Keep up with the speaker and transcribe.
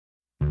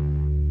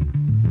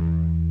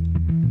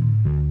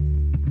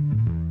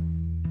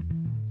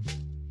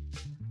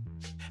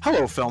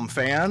Hello, film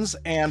fans,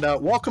 and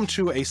welcome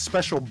to a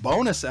special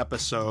bonus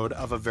episode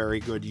of A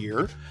Very Good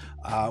Year,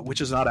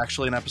 which is not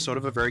actually an episode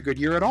of A Very Good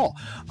Year at all.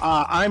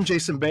 I'm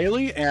Jason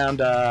Bailey, and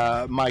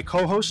my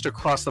co-host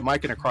across the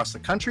mic and across the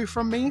country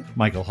from me,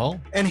 Michael Hull.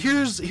 And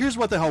here's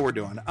what the hell we're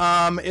doing.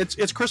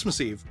 It's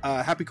Christmas Eve.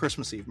 Happy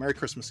Christmas Eve. Merry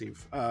Christmas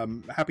Eve.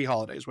 Happy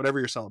holidays, whatever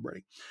you're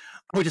celebrating.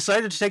 We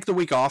decided to take the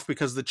week off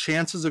because the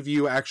chances of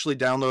you actually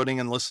downloading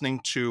and listening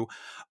to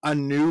a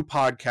new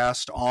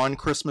podcast on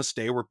Christmas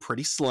Day were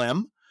pretty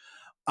slim.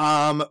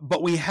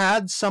 But we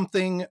had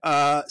something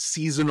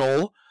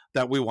seasonal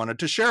that we wanted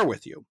to share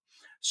with you.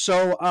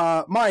 So,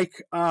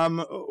 Mike,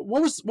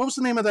 what was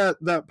the name of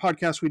that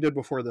podcast we did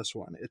before this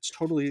one? It's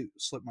totally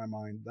slipped my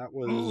mind. That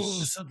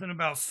was something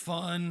about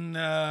Fun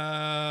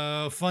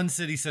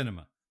City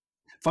Cinema.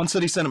 Fun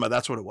City Cinema,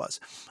 that's what it was.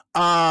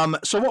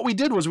 So what we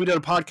did was we did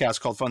a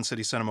podcast called Fun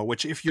City Cinema,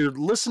 which if you're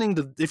listening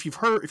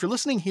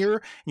here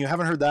and you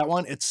haven't heard that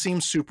one, it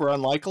seems super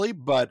unlikely,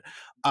 but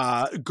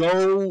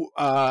go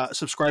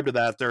subscribe to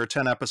that. There are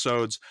 10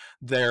 episodes.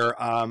 They're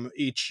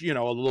each,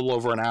 a little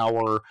over an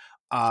hour.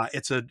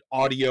 It's an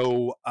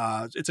audio,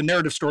 it's a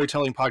narrative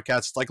storytelling podcast.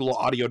 It's like a little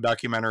audio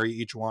documentary,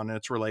 each one, and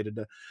it's related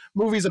to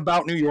movies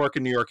about New York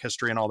and New York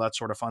history and all that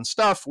sort of fun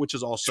stuff, which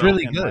is also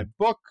really in good. My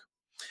book.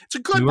 It's a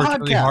good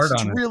podcast.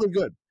 It's really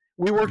good.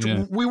 We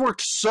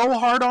worked so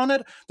hard on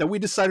it that we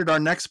decided our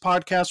next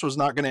podcast was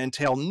not going to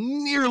entail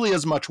nearly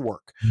as much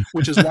work,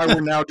 which is why we're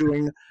now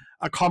doing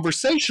a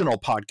conversational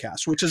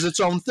podcast, which is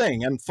its own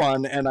thing and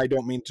fun. And I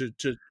don't mean to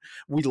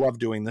we love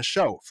doing this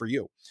show for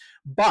you,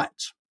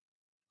 but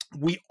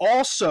we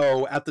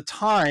also, at the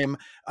time,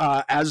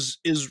 as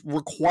is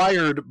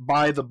required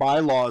by the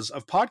bylaws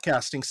of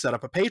podcasting, set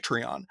up a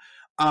Patreon.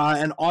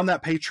 And on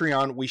that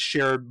Patreon, we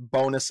shared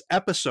bonus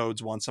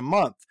episodes once a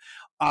month.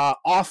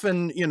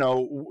 Often,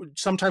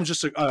 sometimes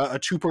just a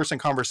two-person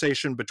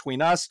conversation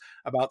between us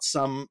about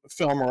some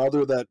film or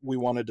other that we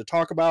wanted to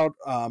talk about.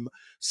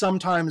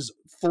 Sometimes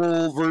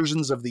full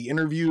versions of the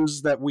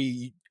interviews that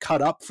we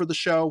cut up for the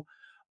show.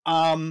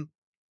 And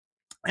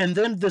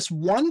then this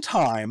one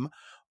time,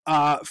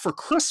 for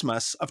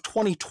Christmas of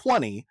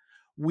 2020,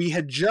 we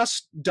had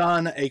just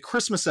done a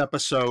Christmas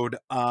episode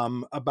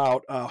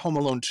about Home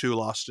Alone 2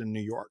 Lost in New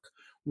York,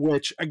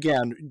 which,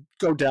 again,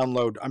 go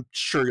download. I'm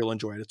sure you'll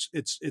enjoy it.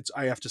 It's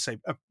I have to say,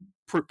 a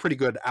pretty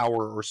good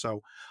hour or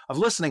so of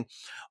listening.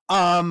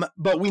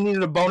 But we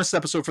needed a bonus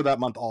episode for that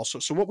month also.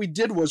 So what we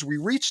did was we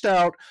reached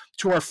out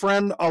to our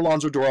friend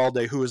Alonso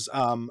Duralde, who is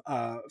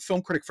a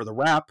film critic for The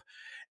Wrap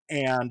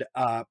and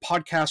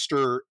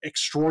podcaster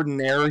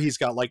extraordinaire. He's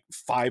got like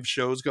 5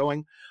 shows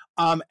going.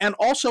 And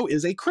also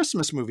is a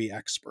Christmas movie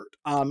expert.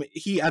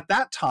 He, at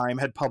that time,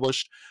 had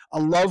published a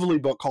lovely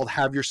book called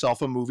Have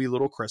Yourself a Movie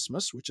Little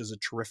Christmas, which is a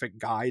terrific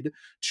guide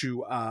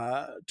to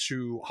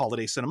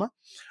holiday cinema.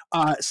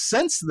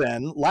 Since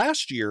then,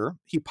 last year,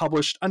 he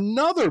published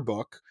another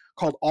book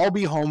called I'll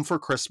Be Home for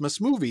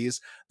Christmas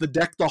Movies, the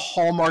Deck the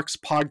Hallmarks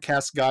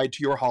Podcast Guide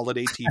to Your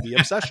Holiday TV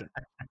Obsession.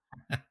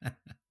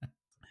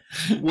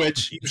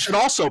 Which you should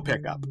also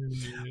pick up.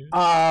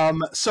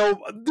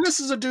 So this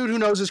is a dude who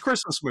knows his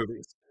Christmas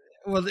movies.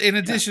 Well, in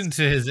addition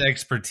to his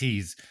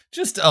expertise,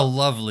 just a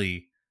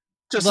lovely,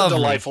 a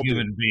delightful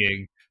human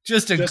being.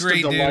 Just a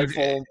great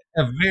dude.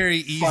 A very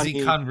easy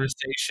funny,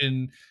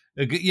 conversation.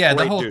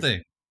 The whole dude.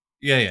 Thing.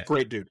 Yeah.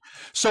 Great dude.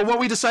 So what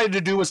we decided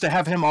to do was to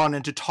have him on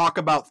and to talk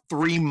about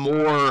 3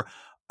 more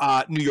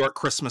New York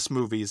Christmas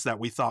movies that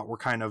we thought were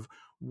kind of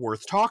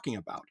worth talking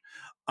about.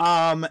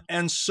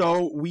 And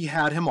so we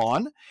had him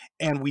on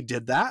and we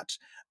did that.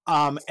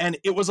 And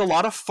it was a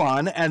lot of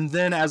fun. And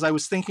then as I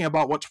was thinking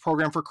about what to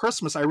program for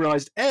Christmas, I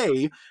realized,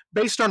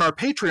 based on our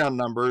Patreon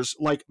numbers,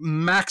 like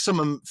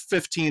maximum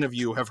 15 of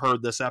you have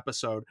heard this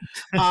episode.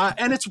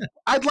 And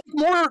I'd like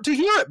more to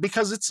hear it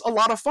because it's a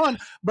lot of fun,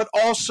 but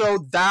also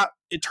that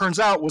it turns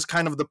out was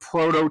kind of the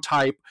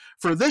prototype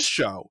for this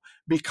show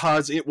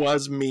because it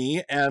was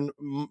me and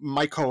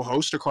my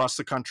co-host across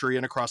the country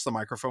and across the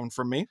microphone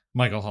from me,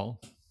 Michael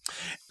Hull.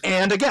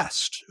 And a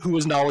guest who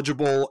was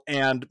knowledgeable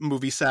and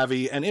movie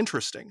savvy and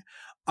interesting.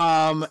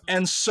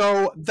 And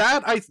so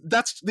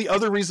that's the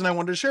other reason I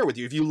wanted to share with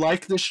you. If you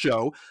like this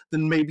show,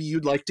 then maybe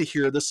you'd like to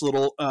hear this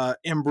little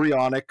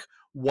embryonic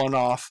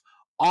one-off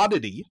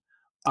oddity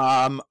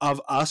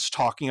of us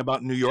talking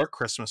about New York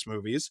Christmas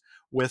movies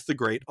with the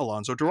great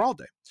Alonso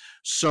Duralde.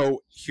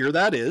 So here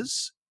that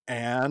is,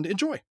 and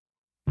enjoy.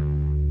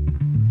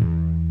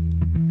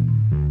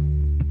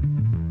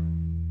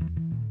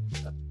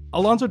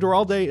 Alonso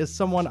Duralde is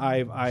someone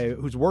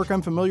whose work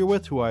I'm familiar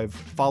with, who I've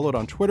followed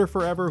on Twitter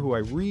forever, who I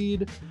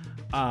read,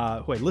 who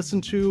I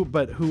listen to,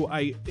 but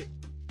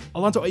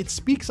Alonso, it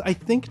speaks, I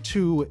think,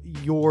 to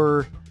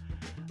your,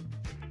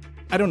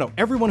 I don't know,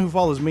 everyone who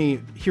follows me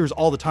hears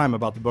all the time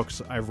about the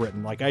books I've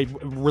written. Like, I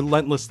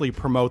relentlessly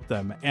promote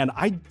them. And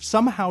I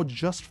somehow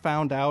just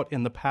found out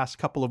in the past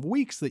couple of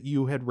weeks that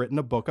you had written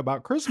a book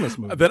about Christmas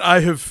movies. That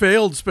I have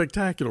failed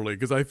spectacularly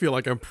because I feel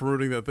like I'm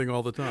promoting that thing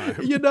all the time.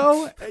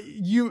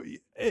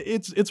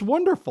 it's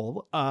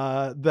wonderful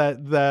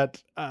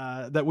that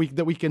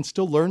we can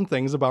still learn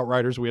things about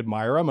writers we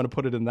admire. I'm going to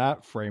put it in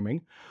that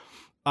framing.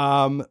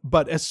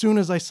 But as soon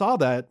as I saw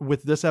that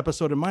with this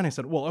episode in mind, I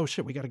said, well, oh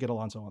shit, we got to get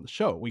Alonso on the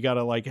show. We got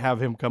to like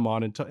have him come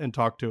on and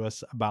talk to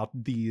us about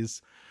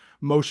these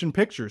motion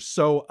pictures.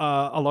 So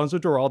Alonso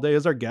Duralde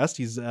is our guest.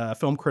 He's a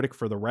film critic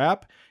for The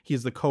Wrap.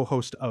 He's the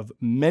co-host of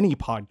many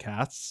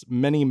podcasts.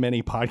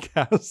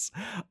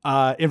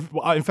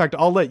 In fact,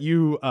 I'll let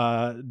you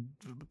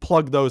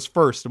plug those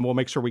first, and we'll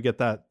make sure we get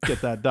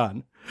that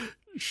done.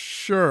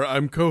 Sure.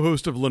 I'm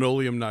co-host of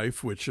Linoleum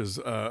Knife, which is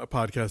a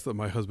podcast that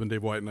my husband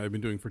Dave White and I have been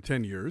doing for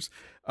 10 years.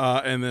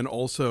 And then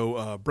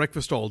also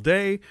Breakfast All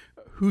Day,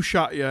 Who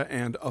Shot Ya,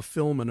 and A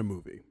Film and a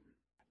Movie.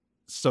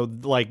 So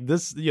like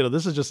this,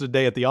 this is just a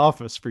day at the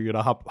office for you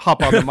to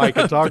hop on the mic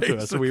and talk to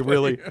us. So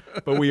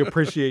we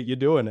appreciate you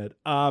doing it.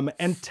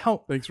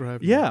 Thanks for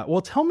having me. Yeah. Well,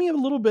 tell me a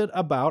little bit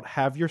about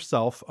Have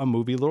Yourself a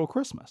Movie Little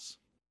Christmas.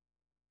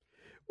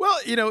 Well,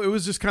 it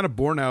was just kind of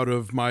born out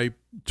of my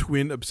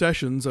twin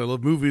obsessions. I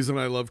love movies and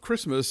I love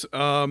Christmas.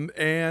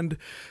 And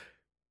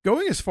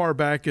going as far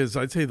back as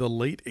I'd say the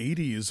late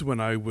 80s, when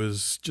I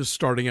was just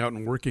starting out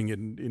and working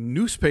in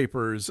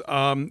newspapers,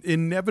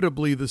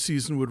 inevitably the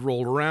season would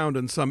roll around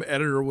and some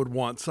editor would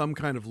want some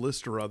kind of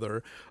list or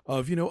other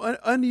of,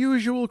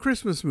 unusual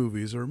Christmas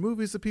movies or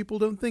movies that people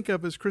don't think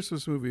of as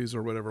Christmas movies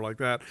or whatever like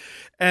that.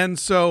 And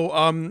so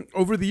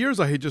over the years,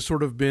 I had just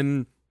sort of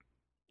been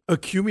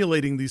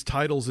accumulating these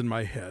titles in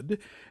my head,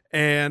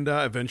 and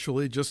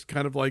eventually just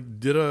kind of like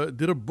did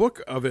a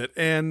book of it.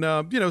 And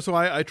so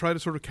I try to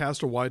sort of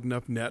cast a wide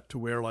enough net to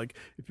where, like,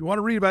 if you want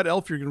to read about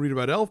Elf, you're going to read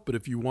about Elf, but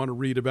if you want to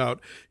read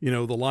about The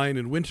Lion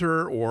in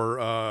Winter or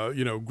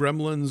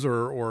Gremlins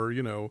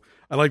or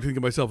I like to think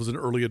of myself as an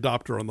early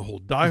adopter on the whole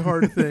Die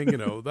Hard thing,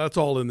 that's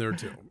all in there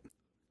too.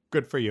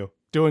 Good for you,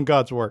 doing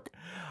God's work.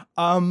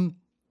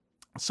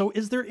 So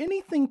is there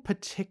anything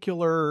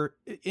particular,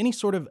 any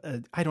sort of,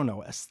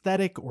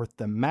 aesthetic or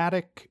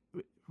thematic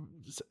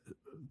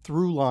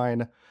through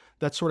line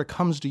that sort of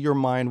comes to your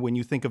mind when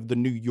you think of the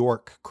New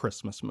York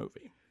Christmas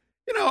movie?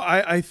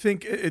 I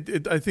think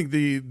I think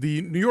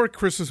the New York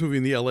Christmas movie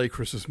and the LA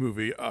Christmas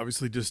movie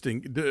obviously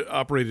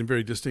operate in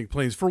very distinct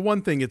planes. For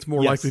one thing, it's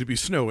more likely to be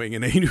snowing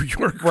in a New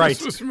York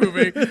Christmas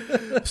movie,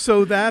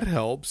 so that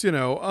helps.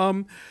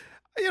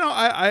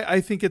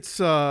 I think it's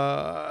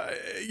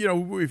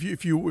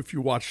if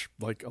you watch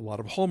like a lot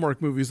of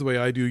Hallmark movies the way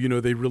I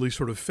do, they really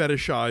sort of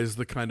fetishize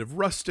the kind of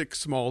rustic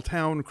small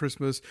town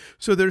Christmas.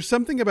 So there's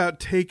something about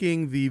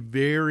taking the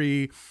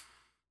very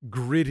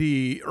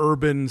gritty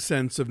urban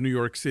sense of New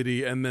York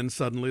City and then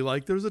suddenly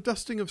like there's a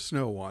dusting of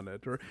snow on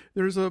it, or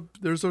there's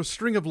a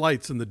string of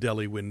lights in the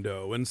deli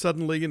window, and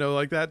suddenly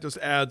like that just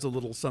adds a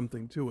little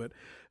something to it.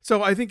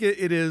 So I think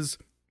it is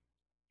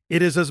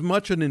as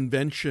much an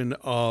invention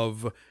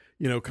of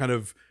kind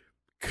of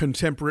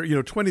contemporary,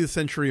 20th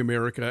century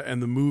America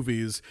and the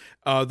movies,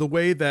 the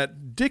way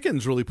that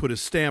Dickens really put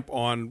his stamp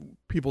on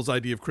people's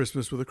idea of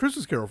Christmas with A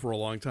Christmas Carol for a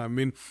long time. I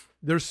mean,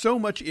 there's so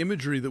much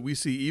imagery that we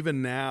see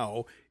even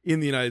now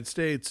in the United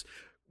States,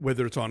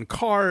 whether it's on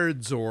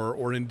cards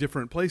or in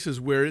different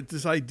places, where it's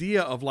this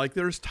idea of like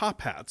there's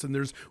top hats and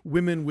there's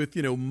women with,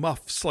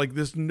 muffs, like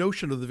this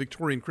notion of the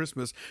Victorian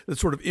Christmas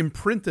that's sort of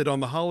imprinted on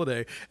the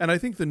holiday. And I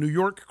think the New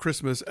York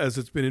Christmas, as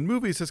it's been in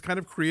movies, has kind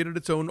of created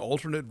its own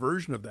alternate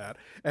version of that.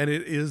 And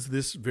it is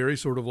this very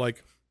sort of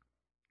like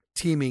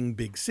teeming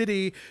big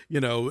city,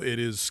 it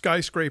is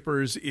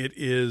skyscrapers, it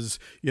is,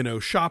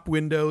 shop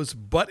windows,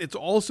 but it's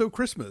also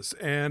Christmas.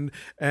 And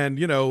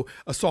a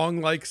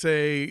song like,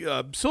 say,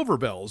 Silver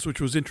Bells,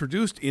 which was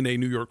introduced in a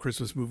New York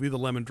Christmas movie, The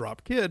Lemon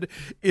Drop Kid,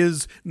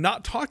 is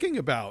not talking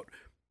about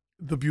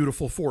the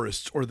beautiful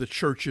forests or the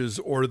churches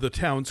or the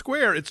town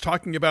square. It's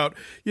talking about,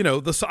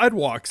 the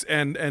sidewalks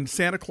and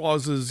Santa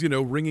Clauses,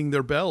 ringing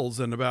their bells,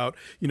 and about,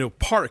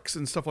 parks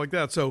and stuff like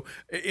that. So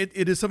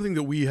it is something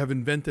that we have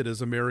invented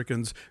as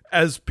Americans,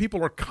 as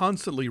people are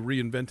constantly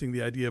reinventing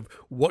the idea of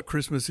what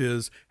Christmas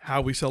is,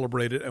 how we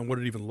celebrate it, and what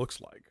it even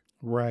looks like.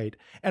 Right.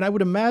 And I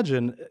would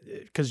imagine,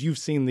 because you've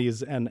seen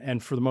these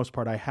and for the most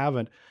part I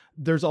haven't,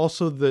 there's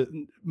also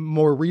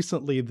more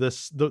recently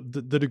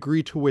the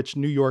degree to which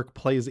New York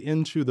plays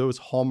into those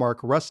Hallmark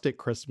rustic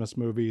Christmas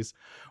movies,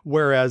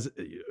 whereas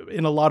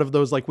in a lot of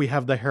those, like, we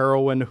have the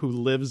heroine who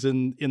lives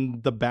in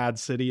the bad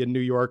city in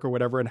New York or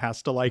whatever and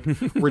has to like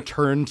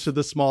return to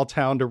the small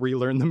town to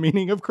relearn the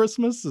meaning of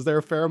Christmas. Is there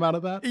a fair amount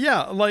of that?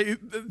 Yeah, like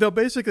they'll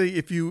basically,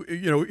 if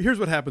here's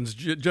what happens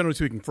generally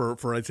speaking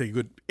for I'd say a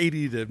good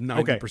 80 to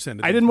 90%. Okay.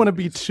 I didn't want to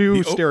be too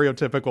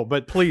stereotypical,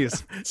 but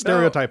please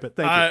stereotype it.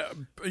 Thank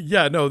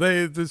you.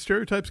 The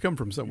stereotypes come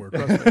from somewhere.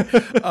 Trust me.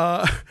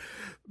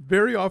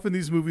 Very often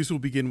these movies will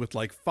begin with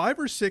like 5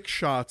 or 6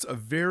 shots of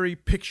very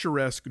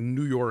picturesque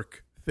New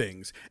York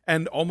things.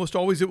 And almost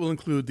always it will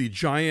include the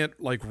giant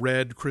like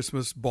red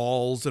Christmas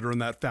balls that are in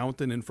that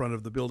fountain in front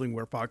of the building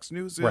where Fox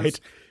News is. Right.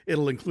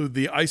 It'll include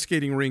the ice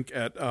skating rink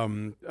at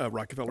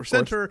Rockefeller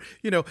Center,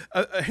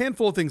 a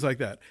handful of things like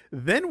that.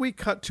 Then we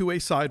cut to a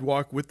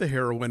sidewalk with the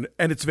heroine,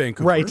 and it's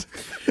Vancouver. Right.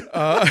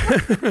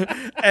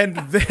 And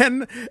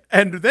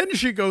then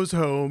she goes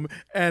home,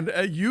 and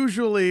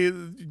usually,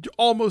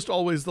 almost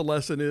always the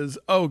lesson is,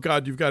 oh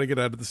God, you've got to get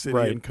out of the city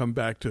and come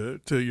back to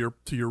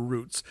your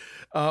roots.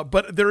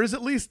 But there is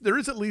at least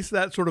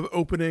that sort of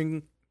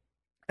opening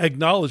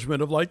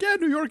acknowledgement of like, yeah,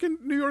 New York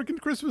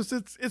and Christmas,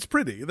 it's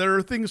pretty. There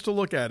are things to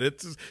look at.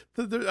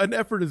 An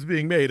effort is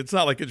being made. It's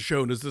not like it's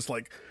shown as this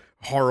like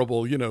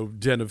horrible,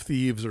 den of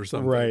thieves or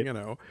something, right.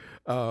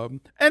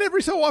 And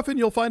every so often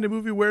you'll find a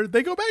movie where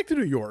they go back to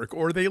New York,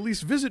 or they at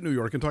least visit New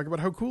York and talk about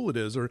how cool it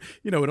is, or,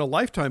 in a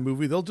Lifetime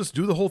movie, they'll just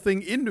do the whole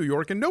thing in New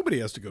York and nobody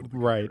has to go to the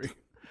country.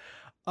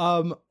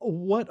 I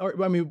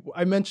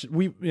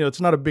mentioned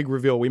it's not a big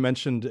reveal. We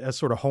mentioned as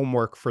sort of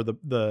homework for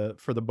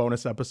the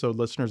bonus episode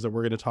listeners that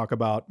we're going to talk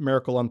about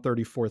Miracle on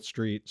 34th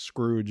Street,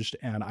 Scrooged,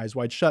 and Eyes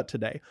Wide Shut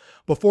today.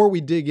 Before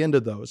we dig into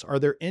those, are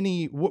there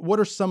any, what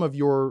are some of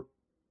your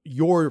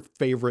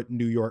favorite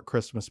New York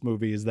Christmas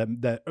movies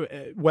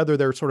that whether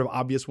they're sort of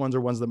obvious ones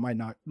or ones that might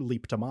not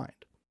leap to mind?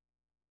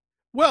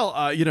 Well,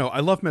 I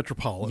love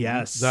Metropolitan.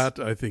 Yes. That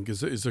I think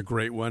is a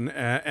great one.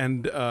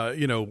 And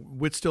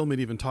Whit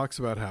Stillman even talks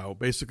about how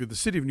basically the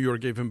city of New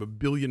York gave him $1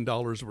 billion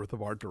worth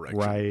of art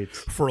direction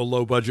for a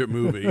low budget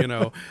movie,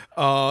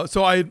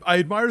 So I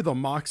admire the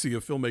moxie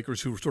of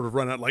filmmakers who sort of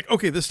run out like,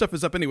 okay, this stuff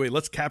is up anyway.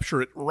 Let's capture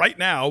it right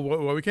now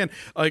while we can.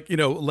 Like,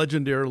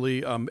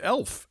 legendarily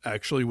Elf,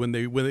 actually, when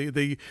they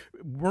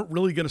weren't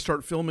really going to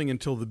start filming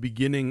until the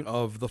beginning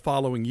of the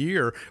following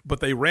year, but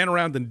they ran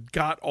around and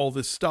got all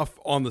this stuff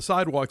on the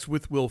sidewalks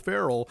with Will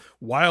Ferrell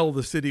while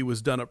the city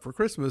was done up for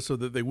Christmas so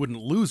that they wouldn't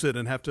lose it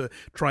and have to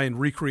try and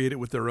recreate it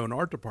with their own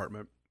art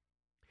department.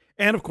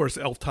 And of course,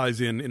 Elf ties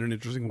in an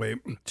interesting way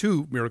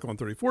to Miracle on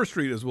 34th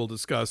Street, as we'll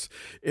discuss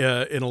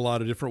in a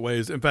lot of different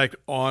ways. In fact,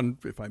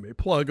 if I may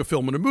plug, A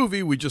Film and a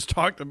Movie, we just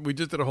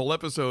did a whole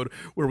episode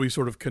where we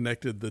sort of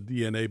connected the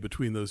DNA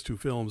between those two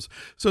films.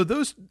 So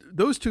those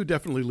two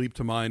definitely leap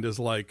to mind as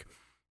like,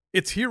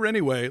 it's here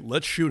anyway,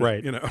 let's shoot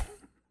it,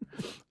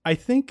 I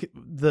think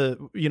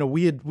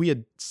we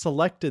had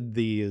selected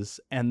these,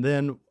 and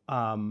then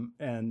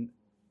and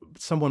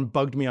someone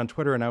bugged me on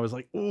Twitter, and I was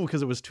like, oh,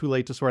 because it was too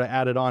late to sort of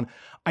add it on.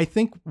 I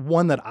think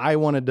one that I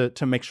wanted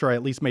to make sure I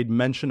at least made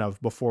mention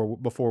of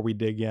before we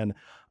dig in.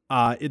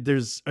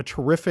 There's a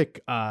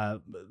terrific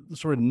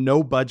sort of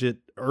no budget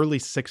early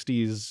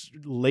 60s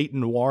late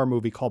noir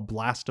movie called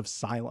Blast of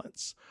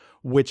Silence,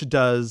 which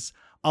does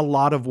a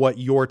lot of what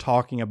you're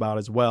talking about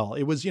as well.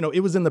 It was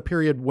in the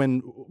period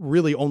when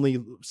really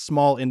only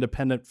small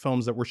independent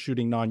films that were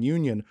shooting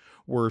non-union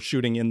were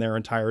shooting in their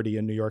entirety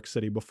in New York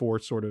City before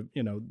sort of,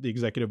 the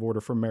executive order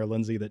from Mayor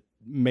Lindsay that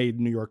made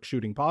New York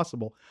shooting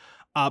possible.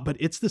 But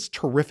it's this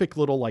terrific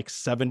little like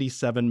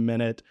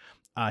 77-minute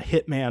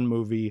hitman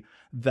movie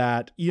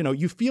that,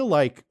 you feel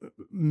like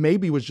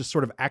maybe was just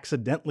sort of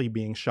accidentally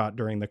being shot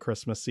during the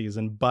Christmas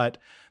season, but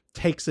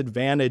takes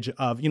advantage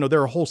of,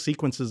 there are whole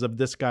sequences of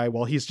this guy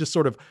while he's just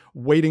sort of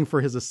waiting for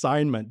his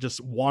assignment,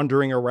 just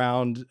wandering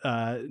around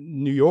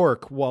New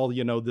York while,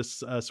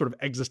 this sort of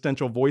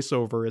existential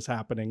voiceover is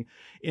happening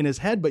in his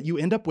head. But you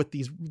end up with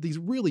these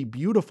really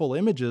beautiful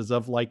images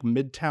of like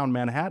Midtown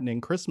Manhattan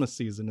in Christmas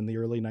season in the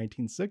early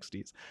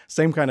 1960s.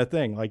 Same kind of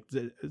thing, like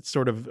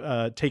sort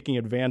of taking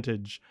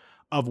advantage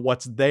of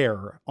what's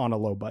there on a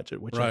low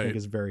budget, which I think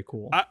is very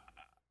cool.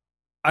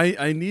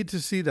 I need to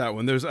see that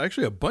one. There's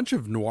actually a bunch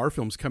of noir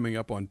films coming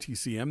up on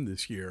TCM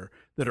this year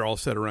that are all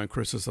set around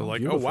Christmas. I'm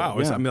like, beautiful. Oh wow!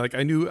 Yeah. I mean, like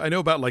I know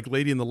about like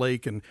Lady in the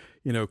Lake and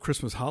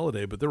Christmas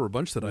Holiday, but there were a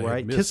bunch that I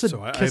had missed.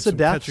 Kiss of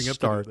Death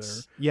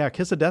starts. Yeah,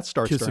 Kiss of Death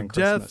starts during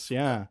Christmas. Death,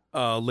 yeah.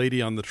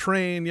 Lady on the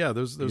Train. Yeah,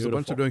 there's a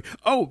bunch of doing.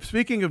 Oh,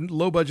 speaking of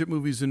low budget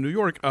movies in New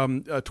York,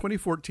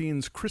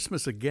 2014's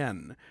Christmas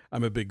Again,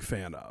 I'm a big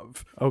fan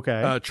of.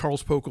 Okay.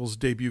 Charles Pokel's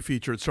debut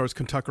feature. It stars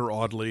Kentucker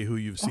Audley, who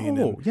you've seen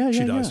in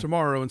She Dies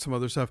Tomorrow and some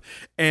other stuff.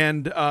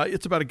 And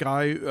it's about a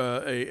guy,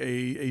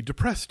 a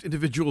depressed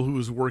individual who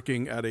is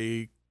working at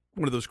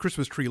one of those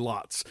Christmas tree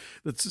lots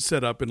that's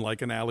set up in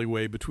like an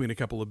alleyway between a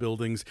couple of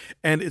buildings.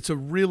 And it's a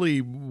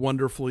really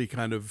wonderfully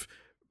kind of,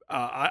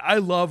 I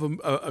love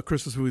a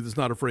Christmas movie that's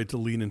not afraid to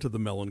lean into the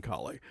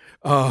melancholy.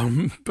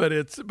 But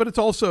it's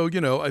also,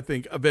 I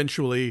think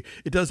eventually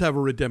it does have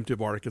a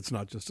redemptive arc. It's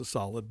not just a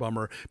solid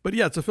bummer. But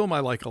yeah, it's a film I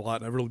like a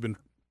lot. And I've really been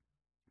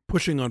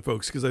pushing on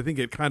folks because I think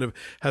it kind of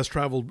has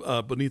traveled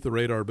beneath the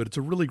radar, but it's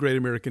a really great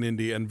American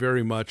indie and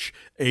very much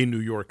a New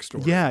York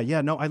story.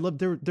 Yeah. No, I love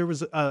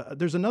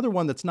there's another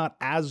one that's not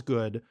as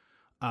good,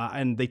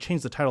 and they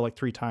changed the title like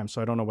 3 times,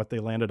 so I don't know what they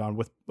landed on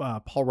with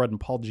Paul Rudd and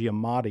Paul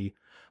Giamatti.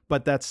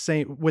 But that's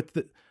same with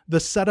the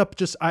setup.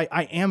 Just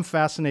I am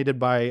fascinated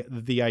by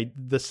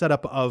the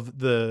setup of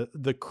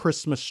the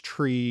Christmas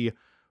tree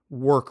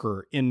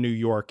worker in New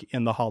York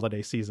in the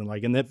holiday season.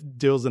 Like, and that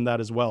deals in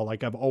that as well.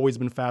 Like, I've always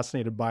been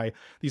fascinated by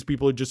these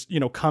people who just,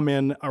 come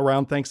in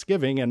around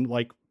Thanksgiving and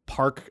like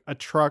park a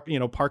truck,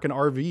 park an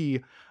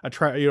RV, a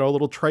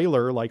little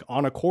trailer like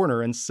on a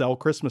corner and sell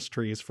Christmas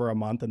trees for a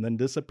month and then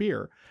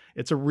disappear.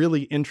 It's a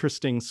really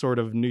interesting sort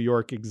of New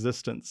York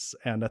existence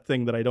and a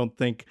thing that I don't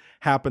think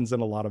happens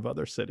in a lot of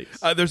other cities.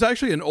 There's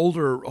actually an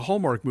older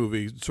Hallmark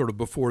movie sort of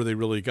before they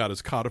really got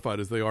as codified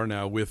as they are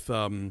now with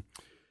Anne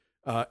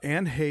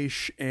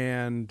Heche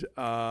and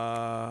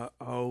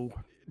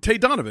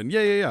Tate Donovan.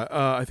 Yeah.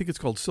 I think it's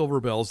called Silver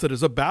Bells. That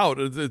is about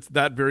it's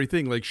that very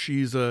thing. Like,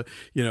 she's a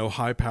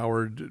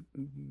high-powered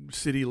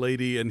city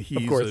lady, and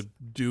he's a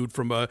dude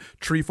from a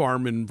tree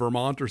farm in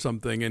Vermont or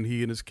something. And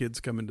he and his kids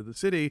come into the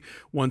city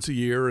once a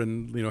year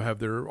and have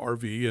their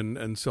RV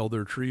and sell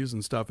their trees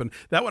and stuff. And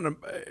that one,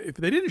 if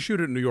they didn't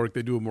shoot it in New York,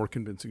 they do a more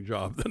convincing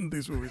job than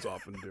these movies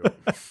often do.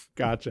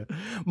 Gotcha,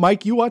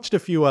 Mike. You watched a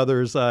few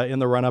others in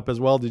the run-up as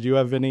well. Did you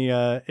have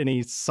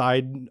any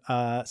side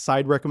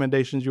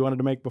recommendations you wanted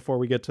to make before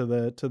we get to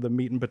the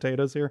meat and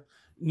potatoes here?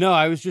 No,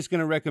 I was just going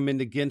to recommend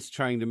against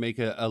trying to make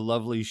a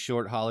lovely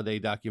short holiday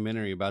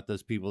documentary about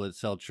those people that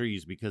sell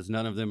trees, because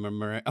none of them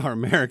are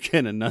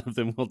American and none of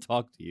them will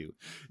talk to you.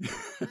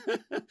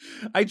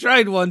 I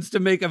tried once to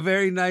make a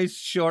very nice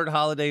short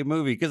holiday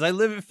movie because I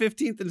live at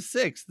 15th and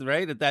 6th,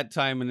 right, at that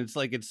time. And it's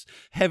like it's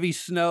heavy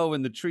snow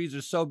and the trees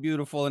are so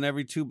beautiful. And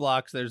every 2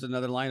 blocks, there's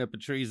another lineup of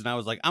trees. And I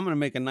was like, I'm going to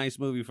make a nice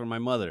movie for my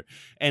mother.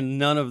 And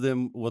none of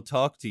them will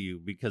talk to you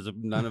because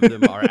none of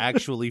them are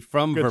actually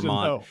from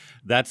Vermont.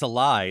 That's a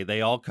lie.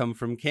 They all come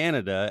from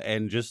Canada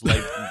and just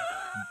like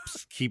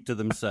keep to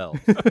themselves.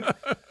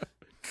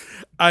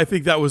 I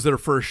think that was their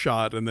first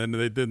shot, and then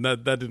that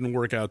didn't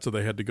work out, so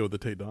they had to go the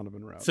Tate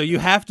Donovan route. So you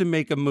have to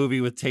make a movie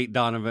with Tate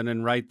Donovan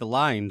and write the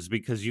lines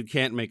because you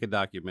can't make a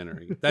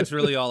documentary. That's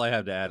really all I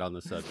have to add on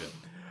the subject.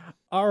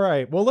 All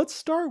right. Well, let's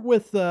start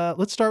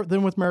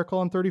then with Miracle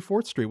on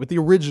 34th Street, with the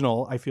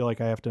original. I feel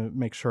like I have to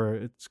make sure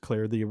it's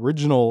clear. The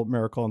original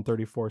Miracle on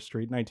 34th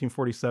Street,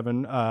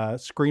 1947,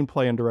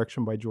 screenplay and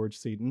direction by George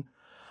Seaton.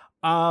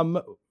 I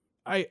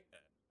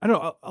don't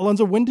know,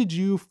 Alonso, when did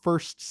you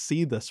first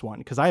see this one?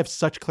 Because I have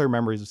such clear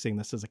memories of seeing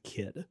this as a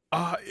kid.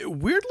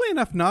 Weirdly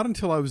enough, not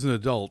until I was an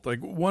adult. Like,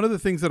 one of the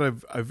things that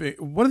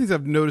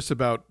I've noticed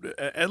about,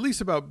 at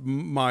least about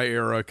my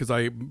era, because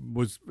I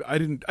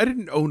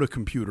didn't own a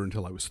computer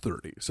until I was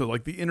 30. So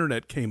like the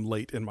internet came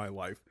late in my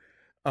life.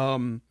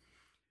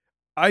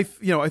 I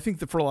think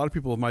that for a lot of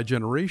people of my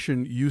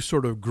generation, you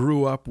sort of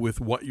grew up with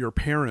what your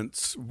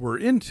parents were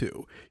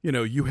into.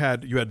 You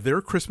had their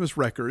Christmas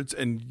records,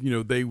 and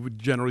they would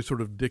generally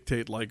sort of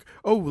dictate like,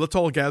 oh, let's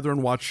all gather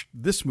and watch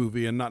this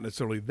movie and not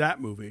necessarily that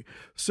movie.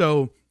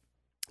 So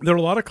there are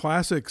a lot of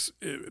classics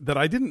that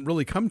I didn't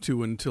really come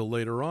to until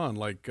later on.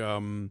 Like,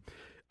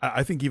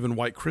 I think even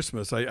White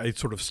Christmas, I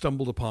sort of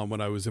stumbled upon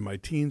when I was in my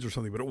teens or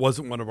something, but it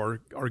wasn't one of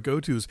our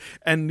go-tos.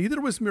 And neither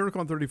was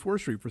Miracle on 34th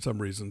Street for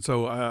some reason.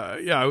 So,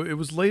 it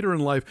was later in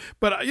life.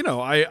 But,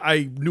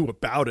 I knew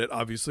about it,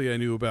 obviously. I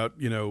knew about,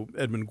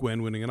 Edmund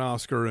Gwenn winning an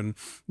Oscar and,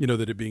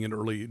 that it being an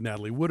early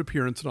Natalie Wood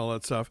appearance and all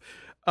that stuff.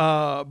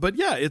 But,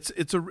 yeah, it's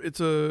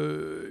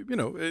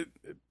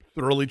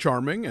thoroughly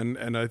charming,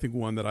 and I think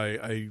one that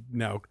I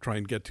now try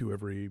and get to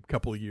every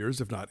couple of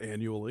years, if not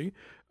annually.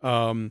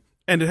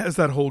 And it has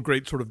that whole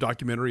great sort of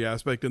documentary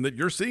aspect in that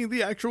you're seeing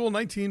the actual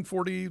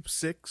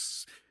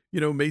 1946,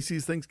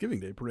 Macy's Thanksgiving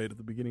Day parade at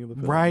the beginning of the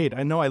film. Right.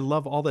 I know. I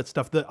love all that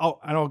stuff. And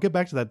I'll get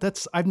back to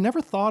that. I've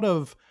never thought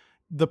of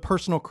the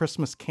personal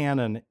Christmas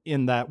canon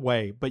in that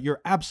way, but you're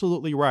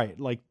absolutely right.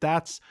 Like,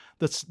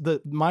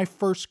 my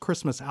first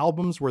Christmas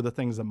albums were the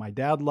things that my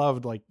dad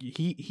loved. Like,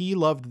 he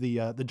loved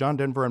the John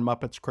Denver and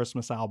Muppets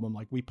Christmas album.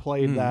 Like, we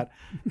played that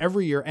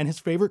every year. And his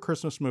favorite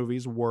Christmas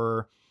movies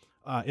were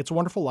It's a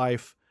Wonderful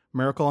Life,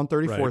 Miracle on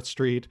 34th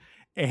Street,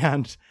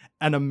 and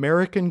An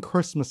American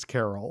Christmas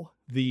Carol,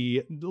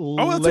 the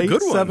late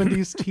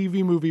 70s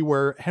TV movie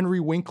where Henry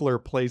Winkler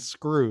plays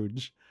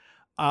Scrooge.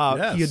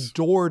 Yes. He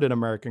adored An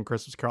American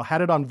Christmas Carol,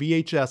 had it on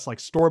VHS, like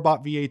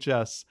store-bought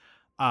VHS,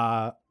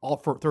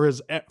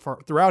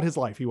 throughout his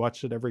life. He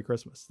watched it every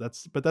Christmas.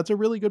 That's a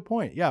really good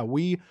point. Yeah,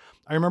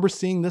 I remember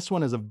seeing this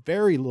one as a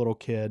very little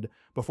kid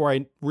before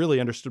I really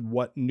understood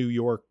what New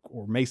York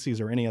or Macy's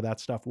or any of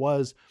that stuff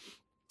was.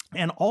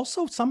 And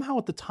also somehow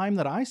at the time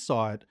that I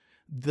saw it,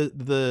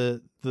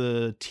 the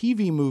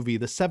TV movie,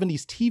 the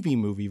 70s TV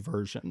movie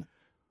version,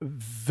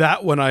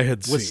 that one I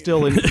had was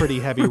still in pretty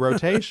heavy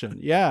rotation.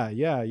 Yeah.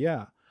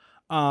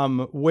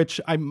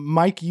 Which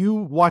Mike, you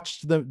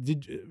watched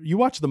you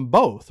watched them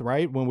both,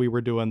 right? When we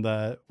were doing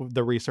the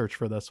research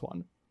for this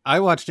one. I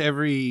watched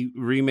every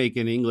remake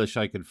in English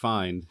I could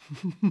find.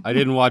 I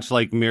didn't watch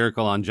like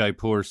Miracle on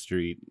Jaipur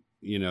Street,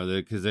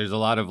 because there's a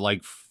lot of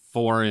like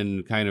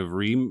foreign kind of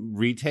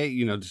retake,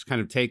 just kind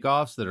of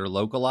takeoffs that are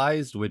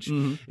localized, which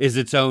is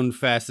its own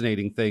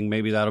fascinating thing.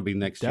 Maybe that'll be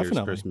next year's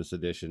Christmas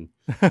edition.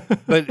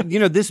 But,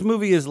 this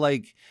movie is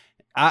like,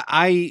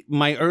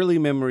 my early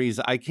memories,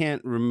 I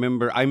can't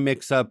remember. I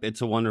mix up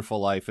It's a Wonderful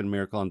Life and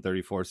Miracle on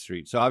 34th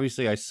Street. So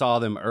obviously I saw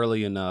them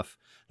early enough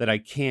that I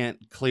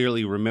can't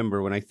clearly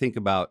remember when I think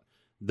about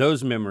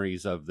those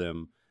memories of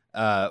them,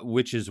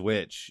 which is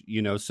which,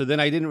 So then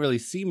I didn't really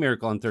see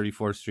Miracle on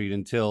 34th Street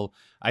until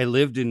I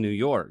lived in New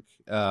York,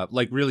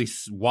 like really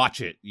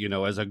watch it,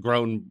 as a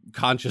grown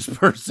conscious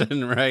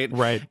person. Right.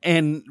 Right.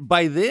 And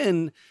by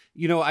then,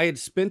 I had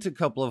spent a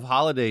couple of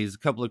holidays, a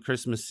couple of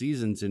Christmas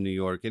seasons in New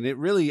York, and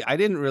I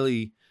didn't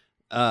really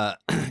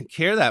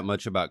care that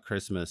much about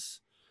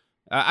Christmas.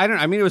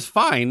 I mean, it was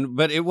fine,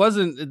 but it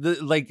wasn't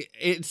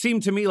it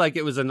seemed to me like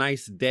it was a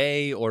nice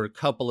day or a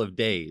couple of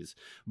days,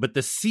 but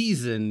the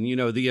season,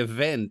 the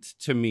event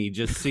to me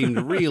just seemed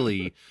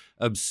really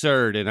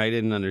absurd, and I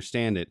didn't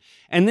understand it.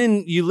 And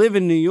then you live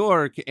in New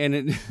York,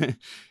 and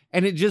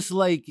it just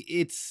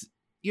it's,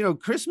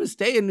 Christmas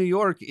Day in New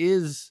York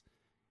is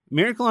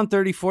Miracle on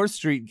 34th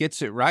Street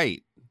gets it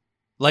right.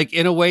 Like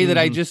in a way that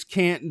I just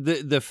can't,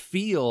 the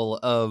feel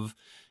of,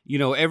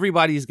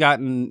 everybody's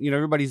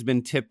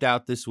been tipped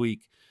out this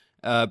week.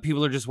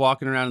 People are just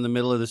walking around in the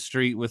middle of the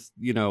street with,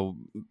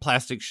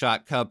 plastic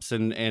shot cups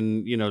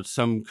and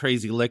some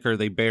crazy liquor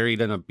they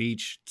buried on a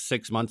beach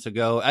 6 months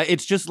ago.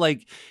 It's just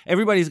like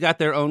everybody's got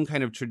their own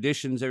kind of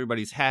traditions.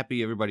 Everybody's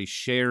happy. Everybody's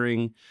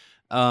sharing.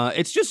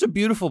 It's just a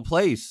beautiful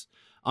place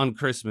on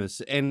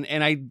Christmas. And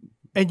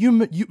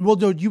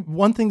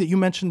one thing that you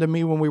mentioned to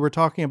me when we were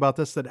talking about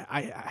this that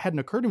I hadn't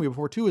occurred to me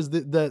before too is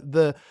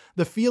the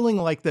feeling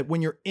like that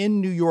when you're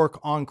in New York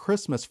on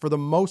Christmas, for the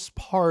most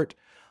part,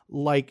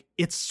 like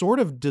it's sort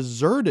of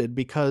deserted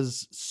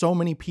because so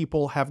many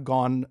people have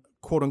gone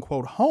quote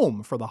unquote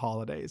home for the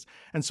holidays.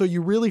 And so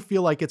you really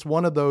feel like it's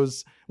one of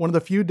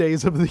the few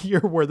days of the year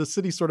where the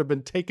city's sort of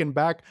been taken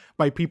back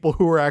by people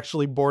who were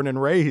actually born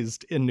and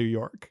raised in New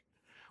York,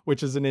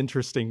 which is an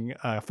interesting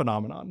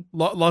phenomenon.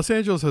 Los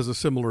Angeles has a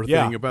similar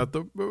thing about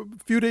the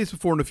few days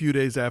before and a few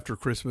days after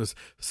Christmas.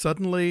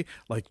 Suddenly,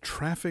 like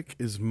traffic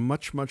is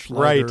much, much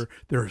lighter. Right.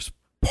 There's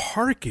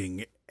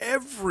parking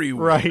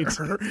everywhere. Right.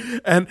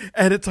 And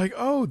it's like,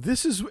 oh,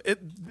 this is it.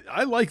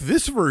 I like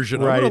this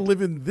version. Right. I want to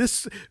live in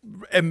this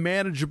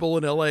manageable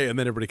in LA. And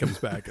then everybody comes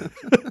back.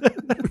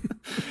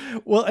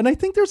 Well, and I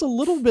think there's a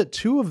little bit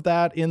too of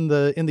that in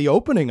the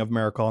opening of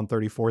Miracle on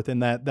 34th, in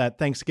that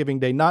Thanksgiving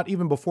Day, not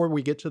even before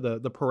we get to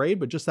the parade,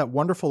 but just that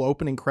wonderful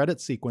opening credit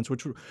sequence,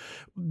 which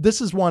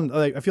this is one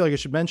I feel like I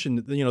should mention,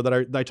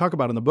 that I talk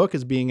about in the book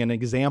as being an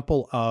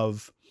example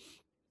of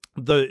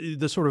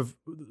the sort of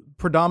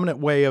predominant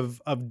way of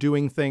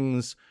doing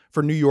things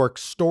for New York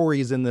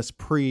stories in this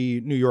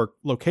pre-New York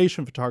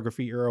location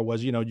photography era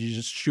was, you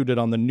just shoot it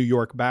on the New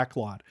York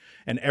backlot,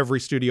 and every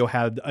studio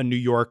had a New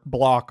York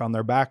block on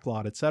their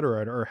backlot, et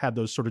cetera, or had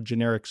those sort of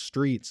generic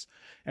streets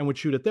and would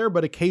shoot it there.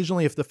 But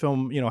occasionally if the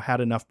film, had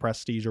enough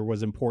prestige or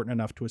was important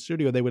enough to a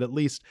studio, they would at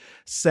least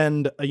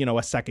send,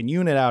 a second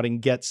unit out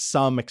and get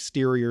some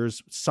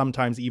exteriors,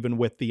 sometimes even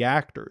with the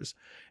actors.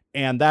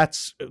 And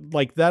that's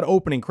like that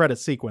opening credit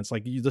sequence,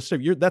 like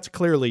that's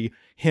clearly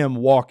him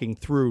walking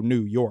through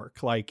New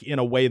York, like in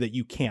a way that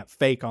you can't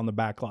fake on the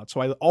backlot.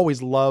 So I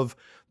always love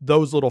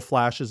those little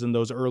flashes in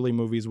those early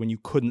movies when you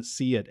couldn't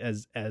see it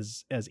as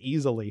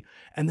easily.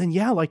 And then,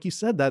 yeah, like you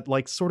said, that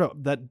like sort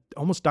of that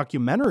almost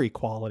documentary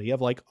quality of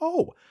like,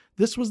 oh,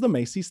 this was the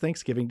Macy's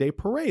Thanksgiving Day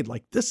Parade.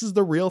 Like, this is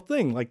the real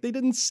thing. Like, they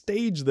didn't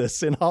stage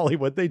this in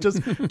Hollywood. They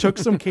just took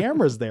some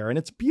cameras there, and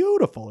it's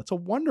beautiful. It's a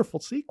wonderful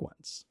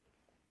sequence.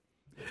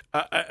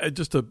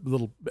 Just a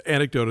little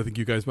anecdote I think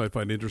you guys might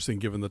find interesting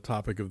given the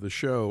topic of the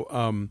show.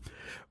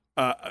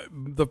 I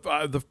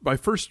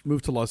first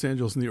moved to Los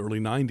Angeles in the early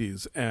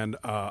 90s, and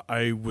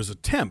I was a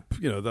temp,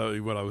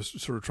 when I was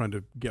sort of trying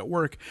to get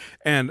work,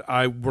 and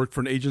I worked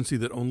for an agency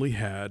that only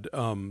had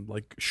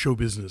like show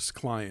business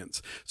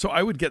clients. So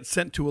I would get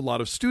sent to a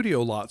lot of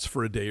studio lots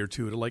for a day or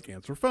two to like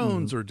answer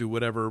phones or do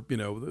whatever,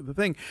 the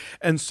thing.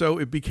 And so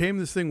it became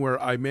this thing where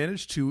I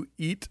managed to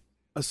eat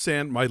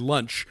my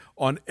lunch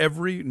on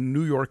every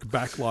New York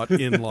backlot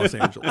in Los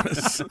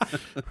Angeles.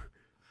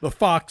 The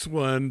Fox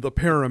one, the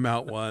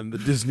Paramount one, the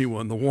Disney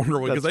one, the Warner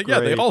one, because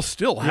they all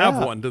still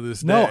have one to this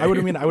day. No, I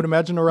would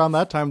imagine around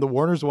that time the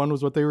Warner's one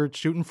was what they were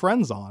shooting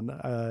Friends on.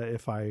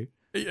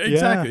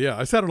 Exactly. Yeah,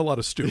 I sat on a lot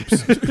of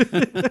stoops.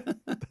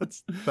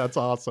 That's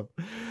awesome.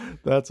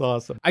 That's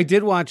awesome. I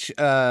did watch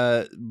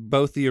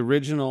both the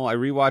original. I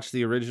rewatched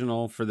the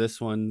original for this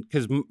one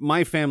because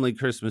my family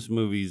Christmas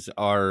movies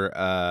are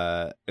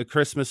A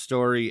Christmas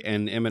Story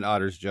and Emmett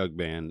Otter's Jug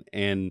Band,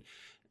 and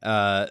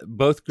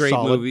both great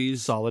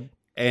movies. Solid.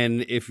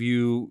 And if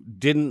you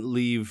didn't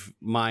leave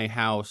my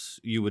house,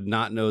 you would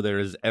not know there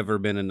has ever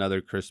been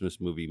another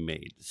Christmas movie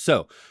made.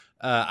 So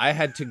I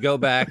had to go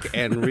back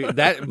and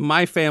that.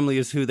 My family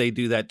is who they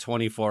do that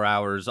 24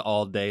 hours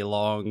all day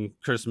long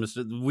Christmas.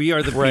 We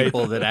are the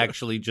people that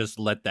actually just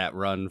let that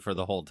run for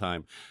the whole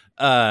time.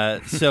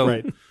 So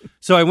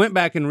I went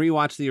back and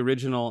rewatched the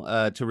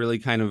original to really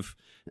kind of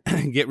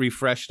get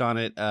refreshed on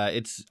it.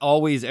 It's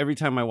always, every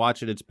time I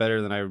watch it, it's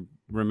better than I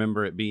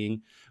remember it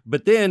being.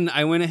 But then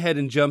I went ahead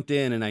and jumped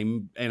in and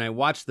I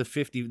watched the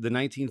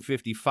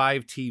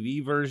 1955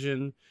 TV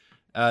version,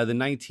 the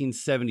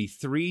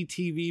 1973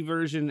 TV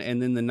version,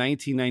 and then the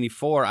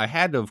 1994. I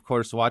had to, of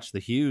course, watch the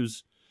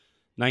Hughes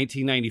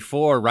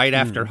 1994 right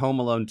after Home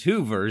Alone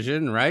 2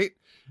 version, right?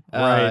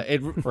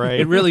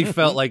 It really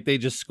felt like they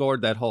just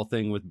scored that whole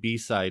thing with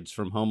B-sides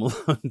from Home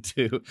Alone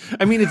 2.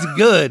 I mean, it's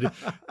good,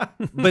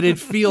 but it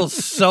feels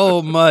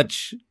so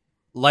much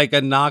like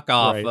a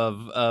knockoff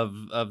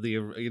of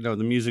the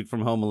the music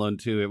from Home Alone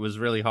 2. It was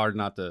really hard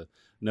not to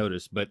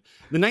notice. But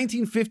the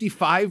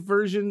 1955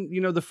 version,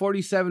 the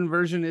 47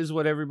 version is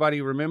what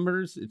everybody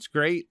remembers. It's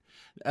great.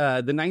 The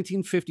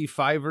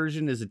 1955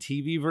 version is a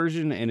TV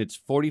version, and it's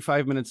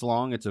 45 minutes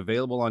long. It's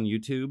available on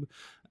YouTube.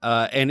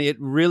 And it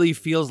really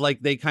feels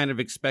like they kind of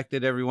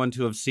expected everyone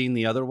to have seen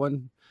the other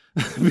one.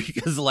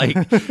 Because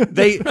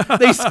they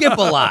skip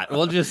a lot.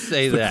 We'll just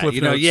say that.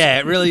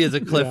 It really is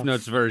a Cliff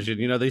Notes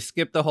version. They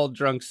skip the whole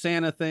drunk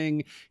Santa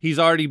thing. He's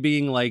already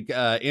being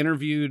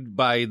interviewed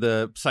by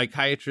the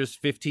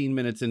psychiatrist 15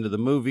 minutes into the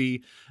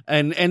movie.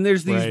 And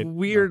there's these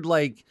weird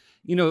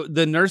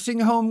the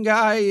nursing home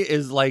guy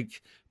is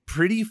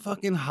pretty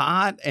fucking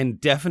hot and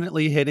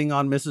definitely hitting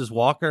on Mrs.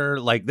 Walker.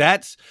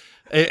 That's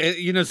so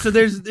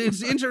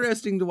it's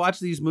interesting to watch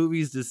these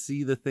movies to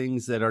see the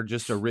things that are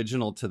just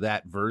original to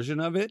that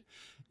version of it.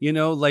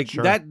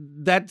 Sure.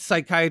 that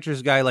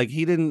psychiatrist guy,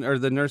 he didn't, or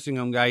the nursing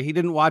home guy, he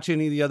didn't watch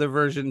any of the other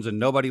versions, and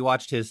nobody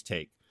watched his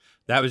take.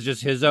 That was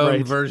just his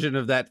own version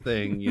of that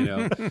thing,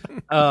 and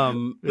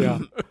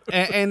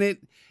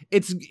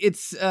it's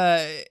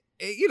I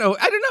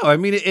don't know. I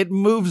mean, it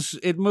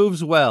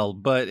moves well,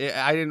 but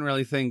I didn't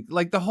really think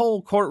the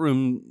whole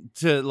courtroom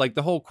to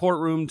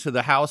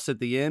the house at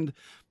the end.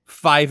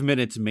 5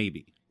 minutes,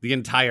 maybe the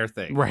entire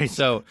thing. Right.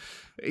 So,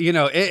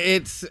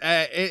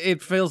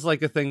 it feels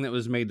like a thing that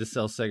was made to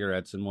sell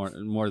cigarettes and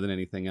more than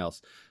anything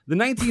else. The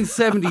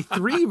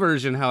 1973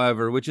 version,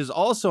 however, which is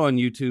also on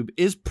YouTube,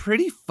 is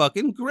pretty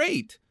fucking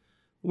great.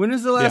 When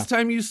is the last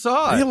time you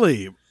saw it?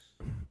 Really?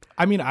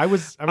 I mean, I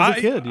was a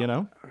kid,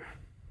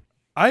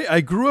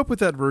 I grew up with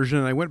that version,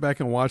 and I went back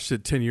and watched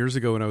it 10 years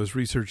ago when I was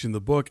researching the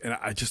book, and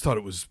I just thought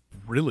it was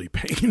really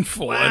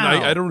painful. Wow.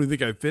 And I don't even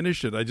think I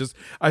finished it.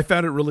 I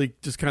found it really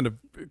just kind of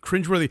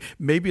cringeworthy.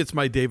 Maybe it's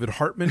my David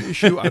Hartman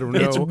issue. I don't know.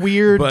 It's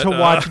weird to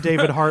watch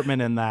David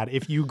Hartman in that.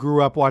 If you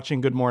grew up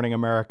watching Good Morning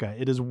America,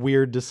 it is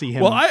weird to see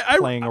him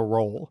playing a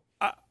role.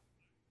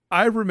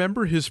 I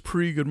remember his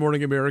pre-Good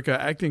Morning America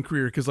acting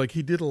career because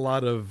he did a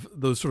lot of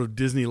those sort of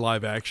Disney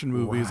live action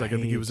movies. I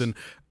think he was in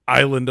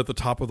Island at the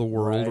Top of the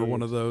World or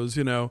one of those,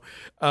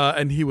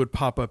 and he would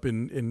pop up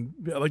in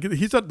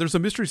there's a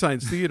Mystery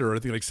Science Theater, I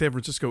think San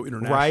Francisco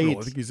International.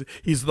 I think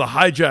he's the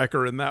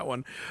hijacker in that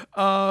one.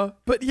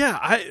 But yeah,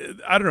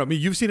 I don't know. I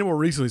mean, you've seen it more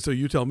recently, so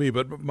you tell me.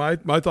 But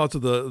my thoughts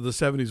of the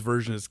 70s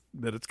version is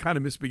that it's kind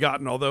of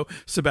misbegotten. Although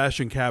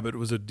Sebastian Cabot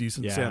was a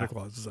decent Santa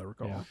Claus, as I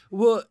recall. Yeah.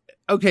 Well,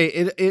 okay,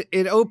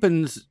 it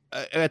opens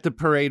at the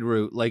parade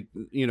route,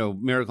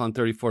 Miracle on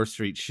 34th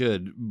Street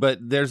should, but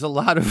there's a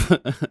lot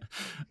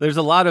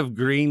of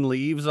green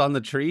leaves on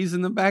the trees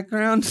in the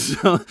background,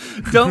 so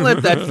don't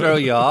let that throw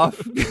you off,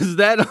 because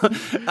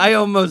I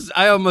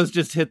almost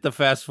just hit the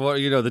fast forward,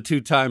 the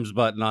 2 times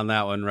button on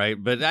that one,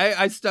 right? But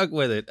I stuck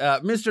with it.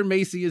 Mr.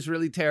 Macy is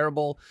really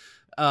terrible.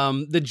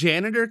 The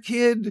janitor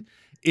kid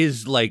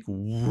is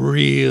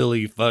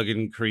really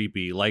fucking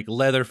creepy,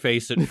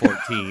 Leatherface at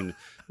 14.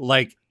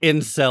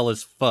 Incel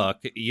as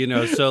fuck,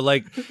 so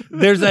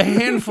there's a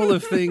handful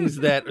of things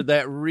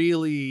that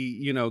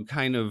really,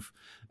 kind of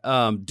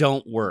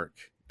don't work,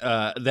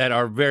 that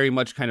are very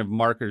much kind of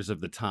markers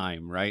of the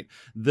time, right?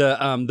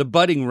 The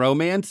budding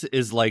romance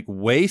is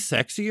way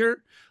sexier,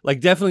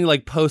 definitely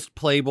post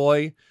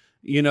Playboy,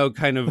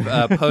 kind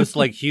of post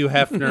Hugh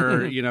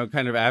Hefner,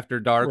 kind of after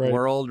dark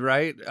world,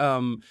 right?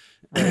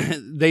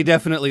 They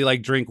definitely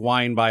drink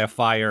wine by a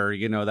fire,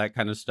 that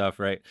kind of stuff,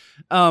 right?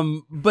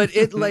 But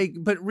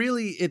but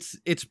really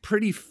it's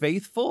pretty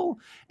faithful.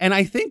 And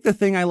I think the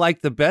thing I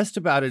like the best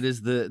about it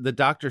is the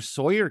Dr.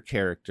 Sawyer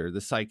character, the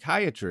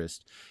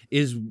psychiatrist,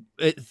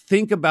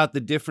 think about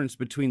the difference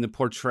between the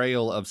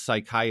portrayal of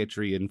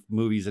psychiatry in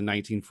movies in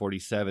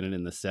 1947 and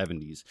in the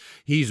 70s.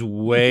 He's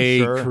way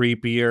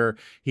creepier.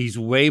 He's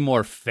way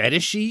more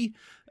fetishy,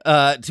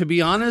 to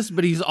be honest,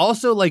 but he's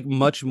also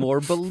much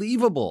more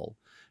believable.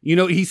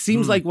 He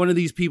seems like one of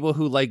these people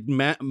who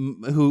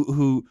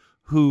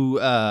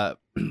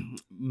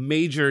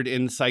majored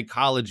in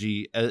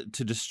psychology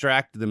to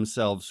distract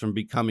themselves from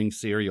becoming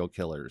serial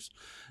killers.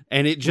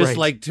 And it just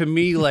to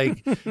me,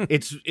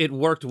 it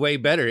worked way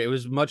better. It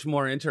was much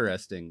more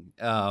interesting.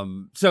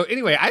 So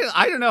anyway,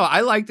 I don't know.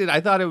 I liked it.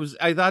 I thought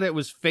it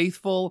was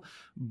faithful,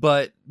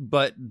 but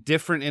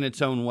different in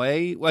its own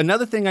way.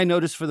 Another thing I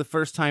noticed for the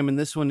first time in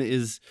this one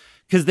is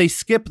because they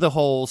skip the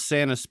whole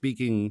Santa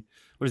speaking.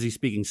 What is he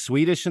speaking?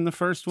 Swedish in the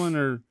first one,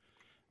 or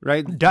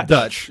right?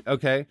 Dutch.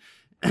 Okay.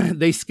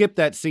 they skipped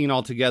that scene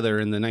altogether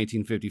in the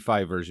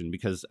 1955 version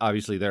because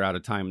obviously they're out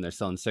of time and they're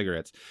selling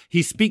cigarettes.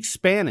 He speaks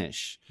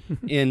Spanish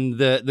in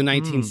the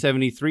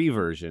 1973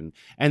 version,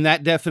 and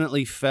that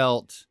definitely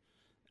felt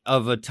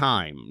of a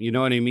time. You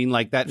know what I mean?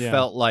 Like that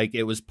felt like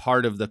it was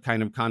part of the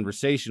kind of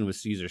conversation with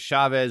Cesar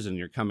Chavez, and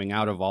you're coming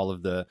out of all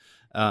of the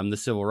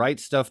civil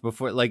rights stuff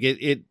before. Like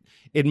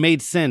it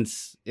made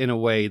sense in a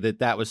way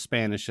that was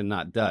Spanish and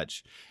not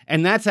Dutch.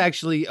 And that's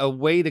actually a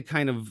way to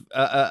kind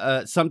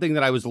of something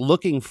that I was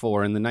looking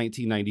for in the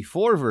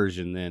 1994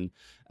 version then.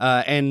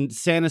 And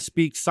Santa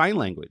speaks sign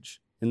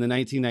language in the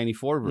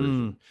 1994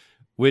 version,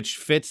 which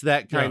fits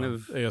that kind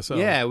of ASL.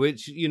 Yeah,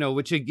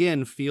 which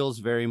again feels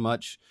very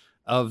much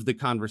of the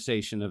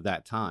conversation of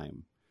that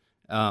time.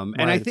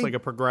 And I think it's like a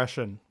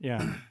progression.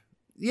 Yeah.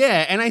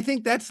 Yeah, and I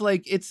think that's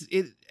like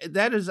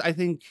that is I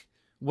think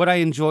what I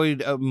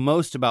enjoyed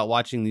most about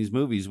watching these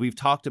movies. We've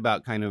talked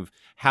about kind of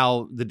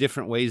how the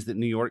different ways that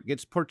New York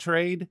gets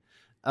portrayed.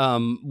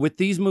 With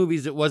these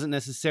movies, it wasn't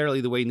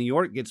necessarily the way New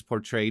York gets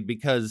portrayed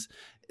because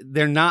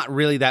they're not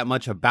really that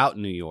much about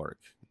New York.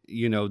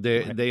 You know,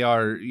 they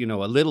are, you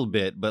know, a little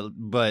bit,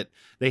 but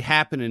they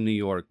happen in New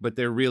York, but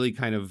they're really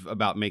kind of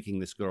about making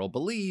this girl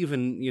believe.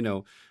 And, you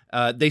know,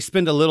 they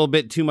spend a little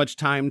bit too much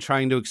time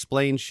trying to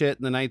explain shit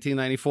in the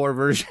 1994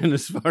 version,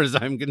 as far as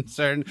I'm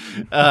concerned.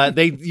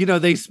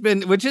 They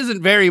spend, which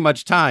isn't very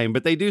much time,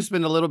 but they do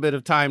spend a little bit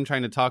of time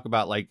trying to talk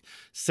about like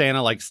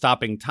Santa, like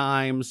stopping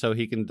time so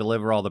he can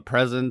deliver all the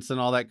presents and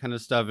all that kind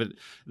of stuff.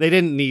 They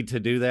didn't need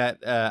to do that,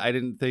 I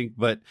didn't think,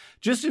 but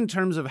just in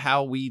terms of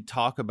how we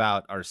talk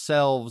about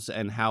ourselves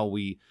and how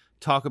we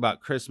talk about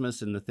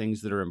Christmas and the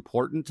things that are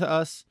important to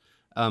us,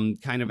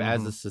 kind of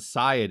as a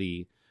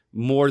society,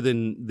 more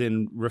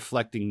than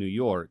reflecting New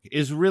York,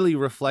 is really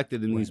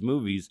reflected in these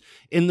movies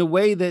in the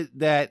way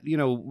that you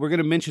know, we're going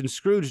to mention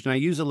Scrooge, and I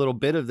use a little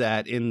bit of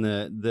that in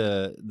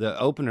the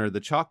opener,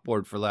 the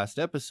chalkboard for last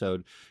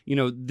episode. You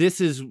know, this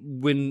is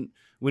when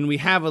we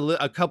have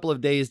a couple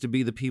of days to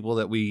be the people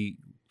that we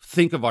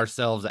think of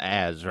ourselves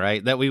as,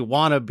 right? That we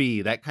want to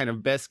be, that kind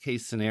of best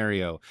case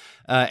scenario.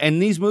 And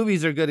these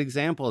movies are good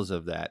examples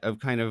of that, of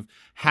kind of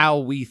how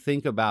we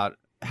think about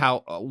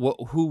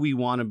who we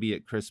want to be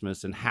at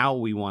Christmas and how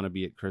we want to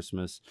be at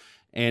Christmas.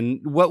 And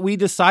what we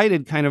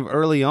decided kind of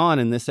early on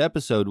in this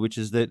episode, which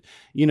is that,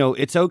 you know,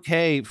 it's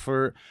okay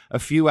for a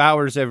few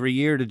hours every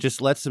year to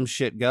just let some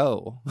shit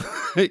go,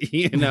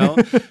 you know?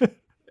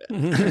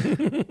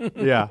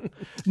 Yeah.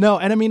 No,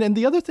 and I mean, and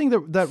the other thing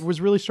that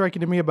was really striking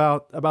to me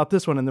about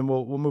this one, and then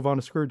we'll move on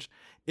to Scrooge,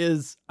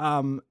 is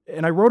and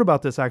I wrote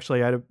about this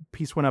actually. I had a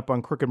piece went up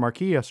on Crooked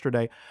Marquee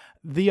yesterday.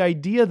 The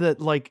idea that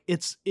like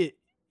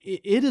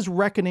it is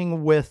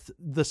reckoning with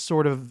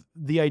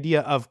the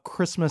idea of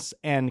Christmas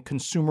and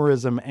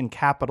consumerism and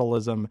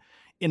capitalism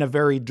in a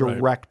very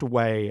direct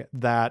way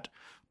that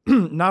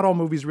not all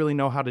movies really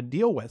know how to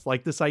deal with.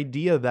 Like this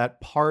idea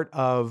that part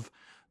of,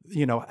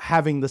 you know,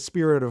 having the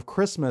spirit of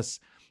Christmas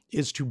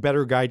is to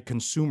better guide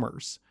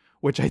consumers,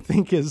 which I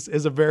think is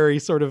a very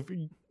sort of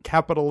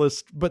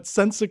capitalist, but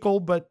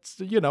sensical, but,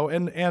 you know,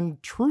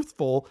 and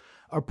truthful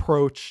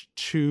approach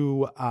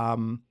to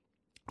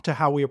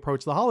how we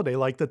approach the holiday.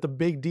 Like that the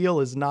big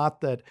deal is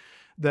not that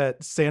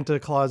Santa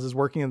Claus is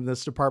working in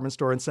this department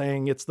store and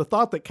saying it's the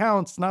thought that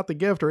counts, not the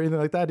gift or anything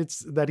like that. It's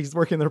that he's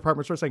working in the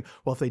department store saying,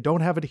 well, if they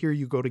don't have it here,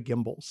 you go to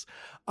Gimbel's.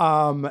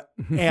 And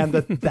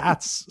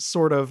that's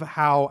sort of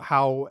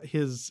how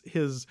his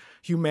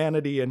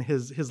humanity and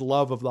his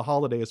love of the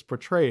holiday is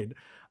portrayed.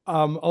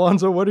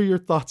 Alonso, what are your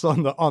thoughts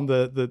on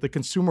the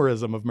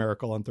consumerism of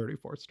Miracle on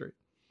 34th Street?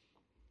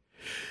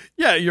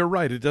 Yeah, you're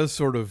right. It does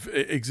sort of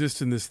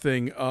exist in this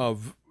thing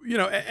of, you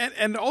know,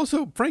 and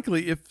also,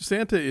 frankly, if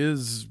Santa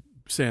is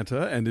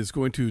Santa and is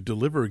going to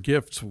deliver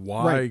gifts,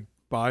 why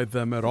buy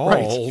them at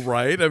all?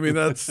 Right? I mean,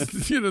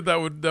 that's, you know, that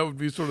would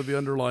be sort of the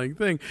underlying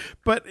thing.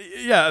 But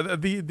yeah,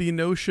 the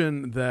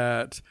notion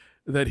that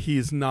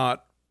he's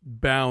not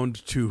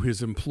bound to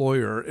his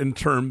employer in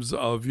terms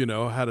of, you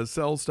know, how to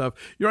sell stuff.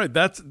 You're right.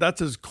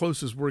 That's as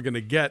close as we're going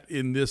to get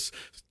in this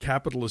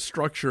capitalist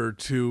structure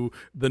to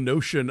the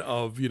notion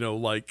of, you know,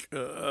 like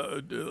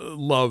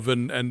love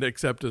and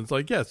acceptance.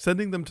 Like, yeah,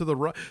 sending them to the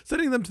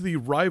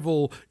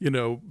rival, you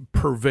know,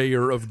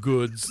 purveyor of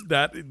goods,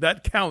 that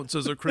counts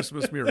as a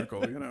Christmas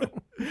miracle, you know.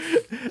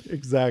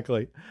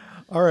 Exactly.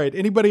 All right.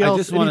 Anybody else? I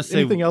just want to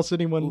say anything else?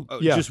 Anyone?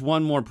 Yeah. Just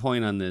one more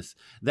point on this.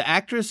 The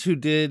actress who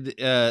did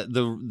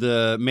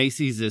the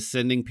Macy's is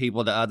sending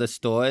people to other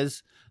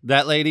stores.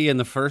 That lady in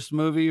the first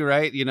movie,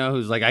 right? You know,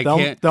 who's like,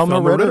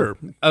 Thelma Ritter.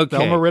 Okay.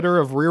 Thelma Ritter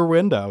of Rear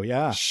Window.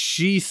 Yeah.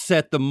 She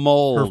set the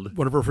mold.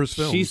 One of her first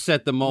films. She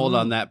set the mold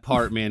on that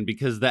part, man,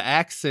 because the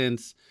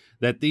accents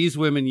that these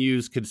women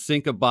use could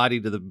sink a body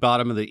to the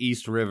bottom of the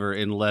East River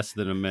in less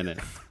than a minute.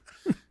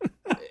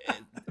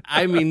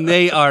 I mean,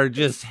 they are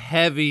just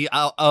heavy.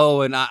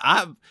 Oh, and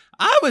I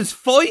was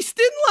foist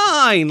in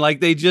line.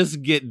 Like they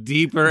just get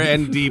deeper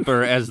and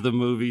deeper as the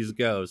movies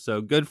go.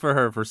 So good for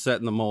her for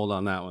setting the mold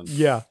on that one.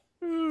 Yeah.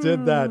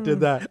 Did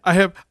that. I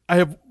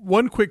have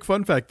one quick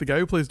fun fact. The guy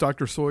who plays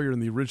Dr. Sawyer in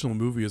the original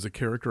movie is a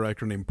character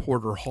actor named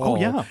Porter Hall. Oh,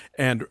 yeah.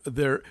 And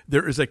there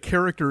is a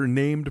character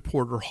named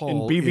Porter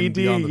Hall in BBD, in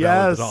Beyond the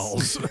yes. Valley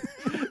of the Dolls.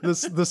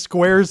 The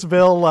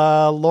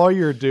Squaresville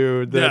lawyer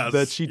dude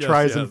that she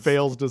tries and yes.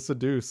 fails to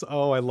seduce.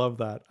 Oh, I love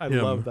that. I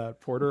love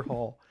that. Porter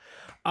Hall.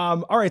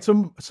 All right,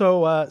 so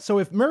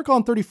if Miracle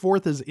on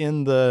 34th is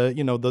in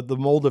the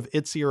mold of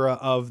its era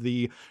of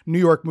the New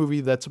York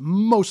movie that's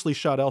mostly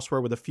shot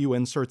elsewhere with a few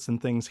inserts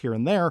and things here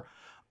and there,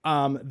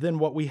 then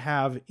what we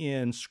have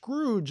in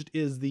Scrooged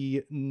is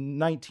the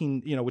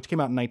which came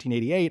out in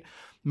 1988,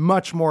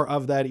 much more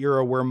of that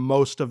era where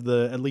most of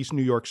the at least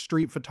New York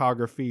street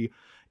photography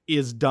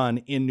is done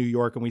in New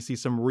York, and we see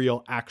some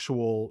real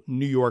actual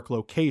New York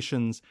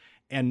locations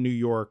and New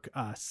York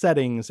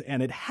settings,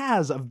 and it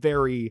has a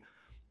very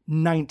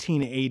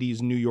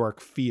 1980s New York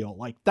feel.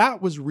 Like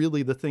that was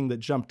really the thing that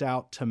jumped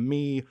out to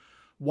me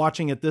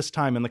watching it this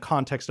time in the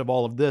context of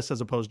all of this, as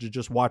opposed to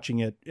just watching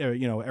it,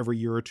 every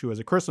year or two as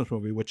a Christmas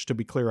movie, which to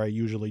be clear, I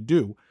usually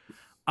do,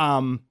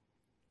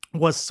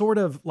 was sort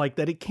of like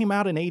that. It came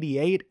out in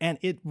 88 and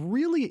it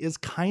really is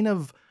kind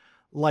of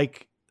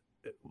like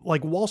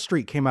Wall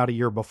Street came out a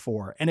year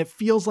before, and it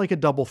feels like a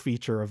double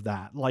feature of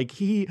that. Like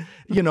he,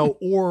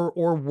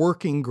 or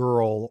Working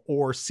Girl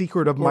or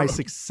Secret of My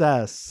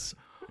Success,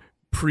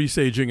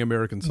 presaging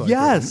American Psycho.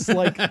 Yes,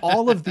 like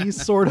all of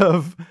these sort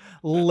of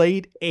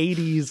late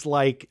 80s,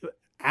 like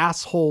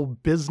asshole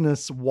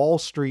business Wall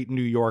Street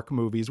New York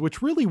movies,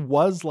 which really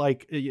was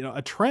like,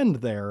 a trend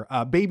there.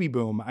 Baby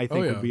Boom, I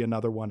think would be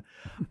another one.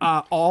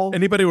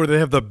 Anybody where they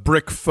have the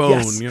brick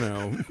phone,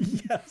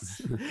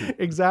 Yes,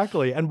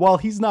 exactly. And while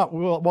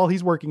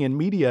he's working in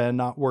media and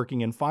not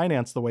working in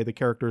finance the way the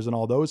characters in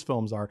all those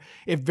films are,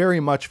 it very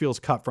much feels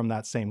cut from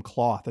that same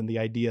cloth. And the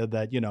idea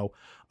that,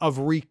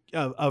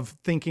 of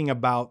thinking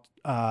about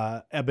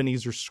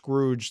Ebenezer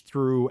Scrooge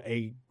through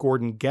a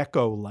Gordon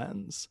Gekko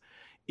lens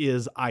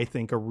is, I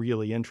think, a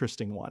really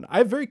interesting one. I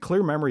have very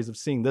clear memories of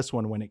seeing this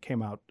one when it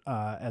came out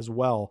as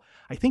well.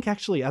 I think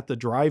actually at the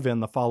drive-in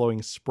the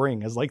following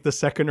spring as like the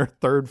second or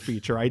third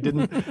feature. I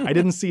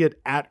didn't see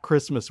it at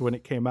Christmas when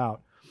it came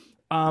out.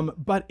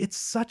 But it's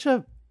such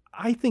a,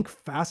 I think,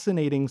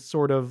 fascinating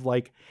sort of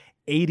like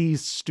 80s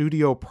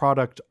studio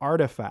product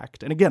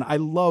artifact. And again, I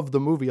love the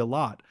movie a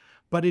lot,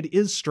 but it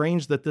is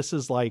strange that this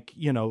is like,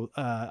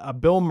 a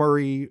Bill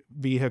Murray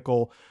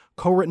vehicle,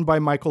 co-written by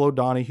Michael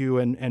O'Donoghue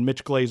and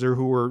Mitch Glazer,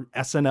 who were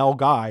SNL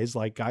guys,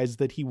 like guys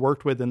that he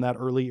worked with in that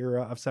early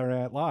era of Saturday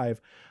Night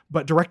Live,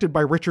 but directed by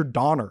Richard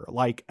Donner,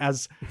 like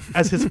as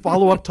his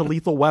follow-up to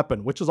Lethal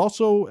Weapon, which is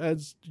also a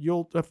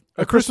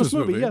Christmas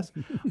movie. Yes.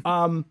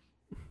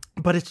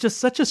 But it's just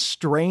such a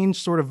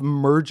strange sort of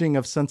merging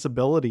of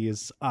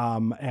sensibilities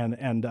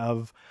and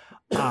of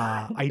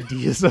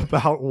ideas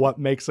about what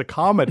makes a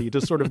comedy to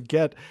sort of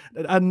get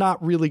a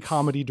not really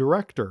comedy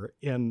director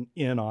in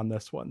on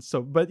this one.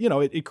 So, but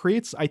it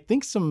creates, I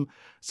think, some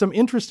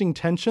interesting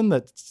tension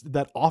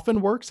that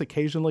often works,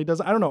 occasionally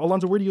doesn't. I don't know,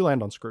 Alonso, where do you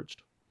land on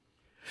Scrooged?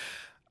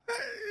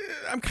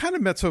 I'm kind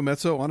of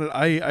mezzo on it.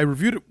 I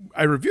reviewed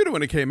it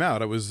when it came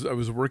out. I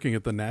was working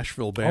at the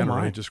Nashville Banner.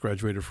 I just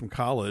graduated from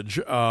college.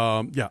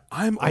 I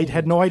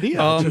had no idea,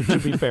 to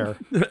be fair.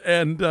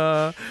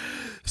 And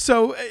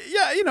so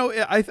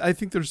I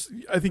think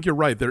you're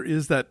right. There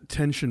is that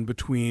tension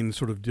between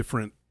sort of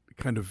different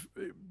kind of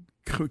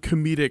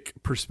comedic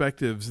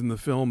perspectives in the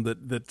film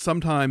that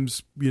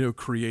sometimes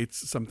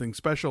creates something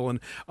special,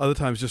 and other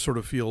times just sort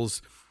of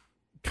feels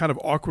kind of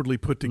awkwardly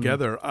put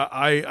together.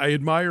 I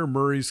admire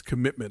Murray's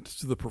commitment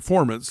to the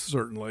performance.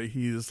 Certainly,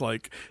 he's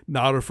like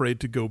not afraid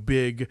to go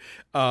big,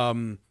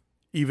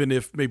 even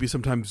if maybe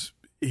sometimes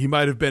he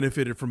might have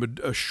benefited from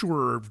a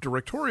surer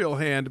directorial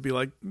hand to be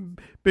like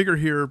bigger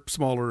here,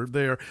 smaller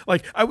there.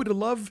 Like I would have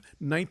loved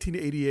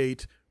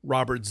 1988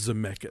 Robert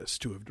Zemeckis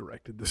to have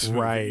directed this movie,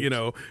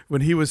 right?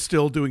 When he was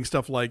still doing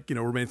stuff like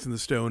Romance in the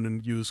Stone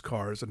and Used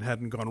Cars and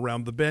hadn't gone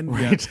around the bend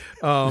right. yet.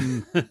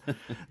 To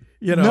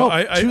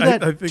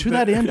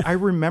that end, I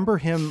remember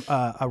him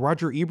a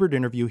Roger Ebert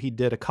interview he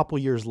did a couple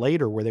years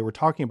later where they were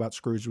talking about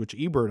Scrooge, which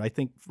Ebert, I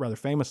think, rather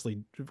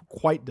famously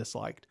quite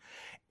disliked,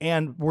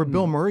 and where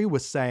Bill Murray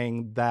was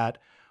saying that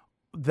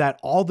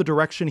all the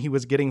direction he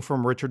was getting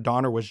from Richard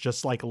Donner was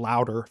just like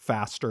louder,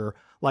 faster.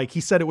 Like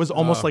he said, it was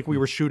almost like we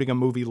were shooting a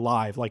movie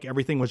live. Like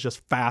everything was just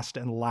fast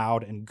and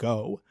loud and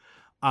go.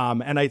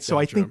 I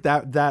think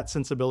that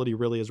sensibility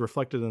really is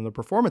reflected in the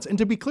performance. And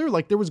to be clear,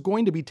 like there was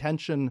going to be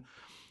tension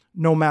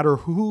no matter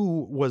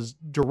who was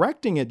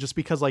directing it, just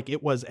because like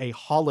it was a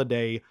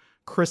holiday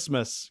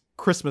Christmas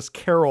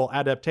Carol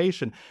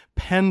adaptation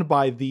penned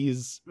by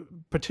these,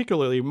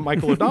 particularly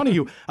Michael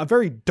O'Donoghue, a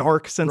very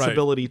dark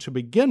sensibility to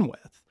begin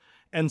with.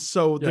 And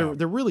so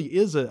there really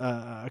is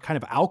a kind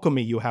of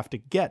alchemy you have to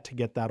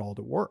get that all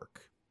to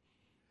work.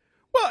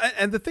 Well,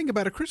 and the thing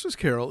about A Christmas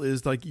Carol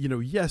is, like,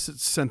 yes,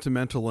 it's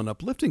sentimental and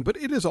uplifting, but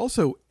it is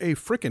also a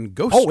freaking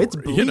ghost story. It's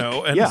bleak.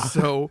 And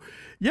so,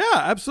 yeah,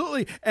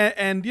 absolutely.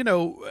 And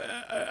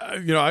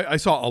I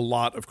saw a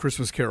lot of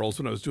Christmas carols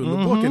when I was doing the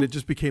book, and it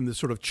just became this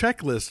sort of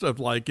checklist of,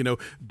 like,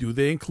 do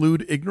they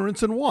include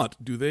ignorance and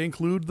want? Do they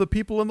include the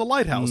people in the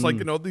lighthouse?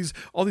 Like,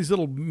 all these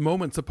little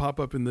moments that pop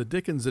up in the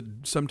Dickens that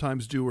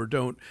sometimes do or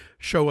don't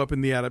show up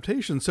in the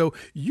adaptation. So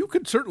you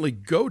could certainly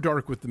go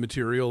dark with the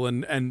material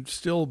and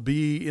still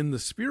be in the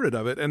spirit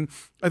of it. And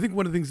I think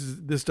one of the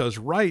things this does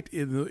right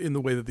in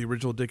the way that the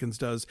original Dickens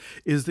does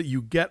is that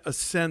you get a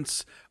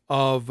sense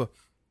of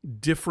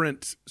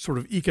different sort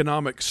of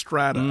economic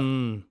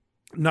strata.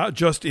 Not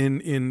just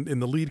in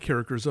the lead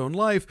character's own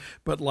life,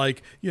 but,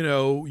 like,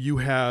 you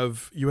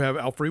have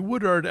Alfred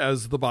Woodard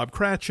as the Bob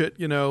Cratchit,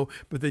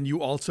 but then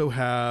you also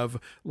have,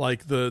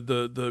 like,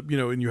 the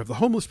and you have the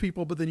homeless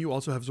people, but then you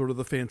also have sort of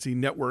the fancy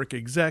network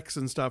execs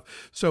and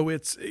stuff. So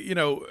it's,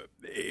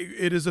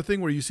 it is a thing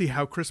where you see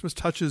how Christmas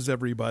touches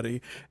everybody,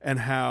 and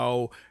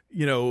how,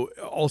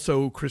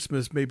 also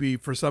Christmas maybe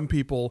for some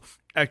people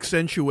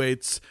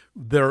accentuates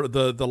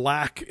the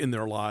lack in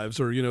their lives,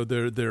 or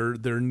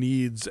their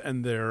needs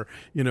and their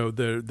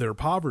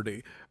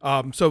poverty.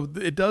 So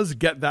it does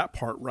get that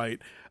part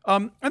right.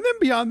 And then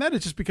beyond that,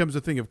 it just becomes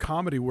a thing of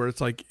comedy where it's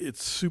like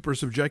it's super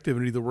subjective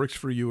and either works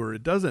for you or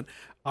it doesn't.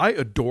 I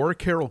adore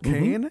Carol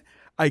Kane.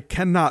 I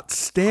cannot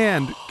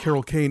stand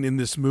Carol Kane in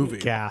this movie.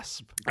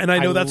 Gasp. And I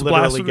know that's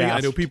blasphemy. Gasped.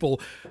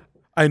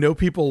 I know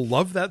people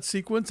love that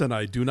sequence, and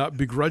I do not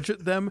begrudge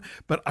it them,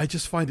 but I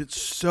just find it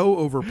so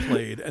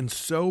overplayed and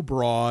so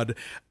broad,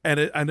 and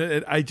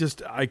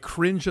I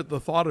cringe at the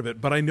thought of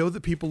it. But I know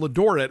that people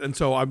adore it, and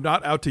so I'm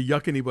not out to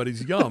yuck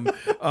anybody's yum.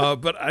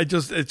 But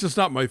it's just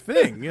not my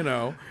thing,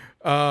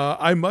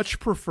 I much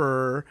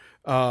prefer.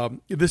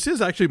 This is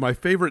actually one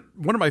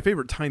of my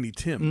favorite Tiny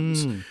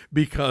Tims,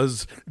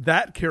 because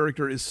that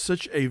character is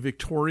such a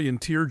Victorian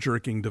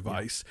tear-jerking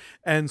device.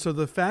 And so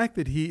the fact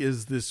that he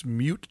is this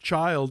mute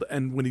child,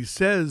 and when he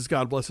says,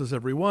 God bless us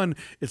everyone,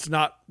 it's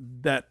not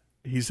that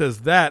he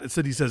says that, it's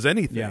that he says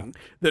anything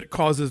that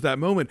causes that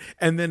moment.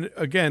 And then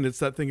again, it's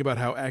that thing about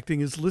how acting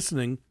is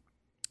listening.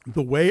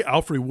 The way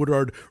Alfred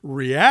Woodard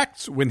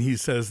reacts when he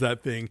says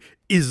that thing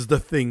is the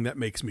thing that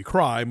makes me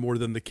cry more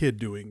than the kid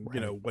doing,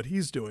 what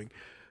he's doing.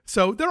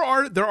 So there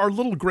are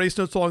little grace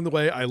notes along the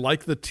way. I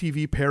like the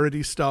TV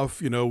parody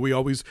stuff. I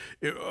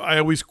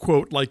always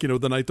quote, like,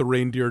 the night the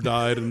reindeer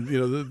died, and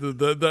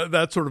the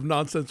that sort of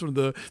nonsense from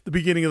the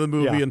beginning of the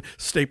movie, and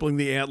stapling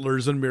the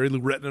antlers and Mary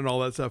Lou Retton and all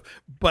that stuff.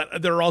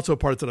 But there are also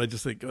parts that I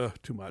just think,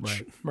 too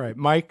much. Right.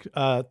 Mike,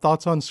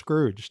 thoughts on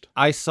Scrooged?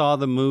 I saw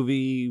the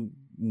movie.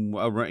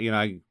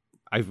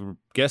 I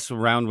guess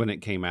around when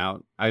it came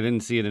out. I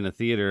didn't see it in a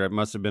theater. It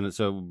must have been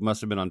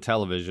on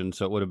television,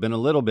 so it would have been a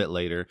little bit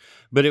later.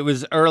 But it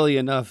was early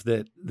enough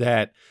that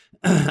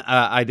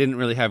I didn't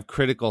really have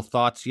critical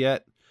thoughts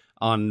yet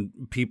on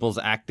people's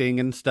acting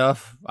and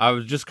stuff. I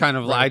was just kind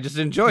of I just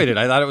enjoyed it.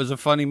 I thought it was a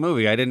funny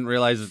movie. I didn't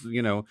realize,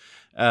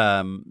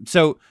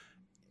 so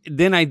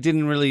then I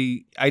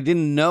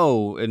didn't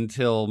know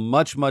until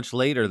much, much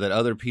later that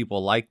other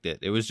people liked it.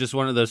 It was just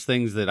one of those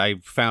things that I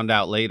found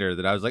out later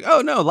that I was like,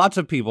 oh no, lots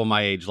of people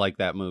my age like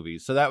that movie.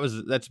 So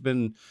it's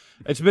been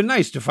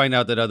nice to find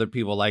out that other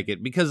people like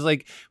it, because,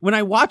 like, when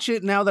I watch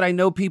it now that I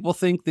know people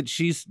think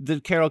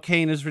that Carol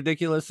Kane is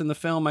ridiculous in the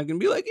film, I can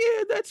be like,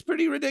 yeah, that's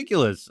pretty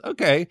ridiculous.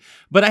 Okay.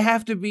 But I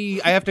have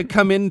to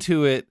come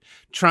into it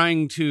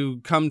trying to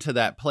come to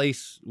that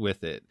place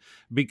with it.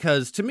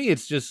 Because to me,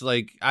 it's just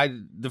like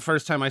the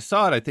first time I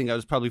saw it, I think I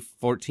was probably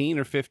 14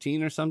 or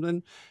 15 or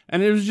something.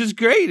 And it was just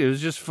great. It was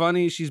just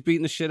funny. She's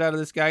beating the shit out of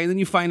this guy. And then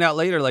you find out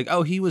later, like,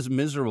 oh, he was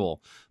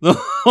miserable the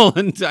whole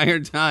entire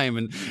time.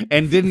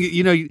 And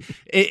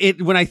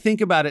didn't, when I think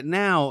about it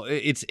now,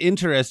 it's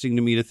interesting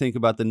to me to think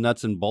about the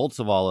nuts and bolts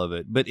of all of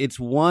it. But it's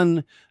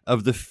one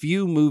of the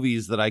few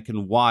movies that I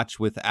can watch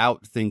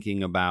without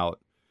thinking about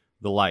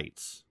the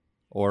lights,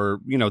 or,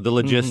 the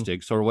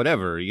logistics or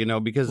whatever,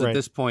 because at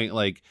this point,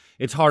 like,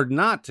 it's hard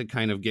not to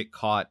kind of get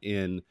caught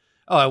in,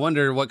 oh, I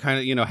wonder what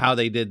kind of, how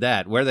they did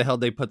that. Where the hell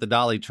they put the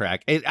dolly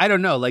track? I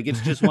don't know. Like, it's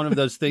just one of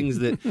those things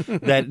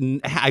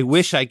that I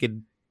wish I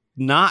could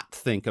not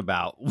think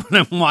about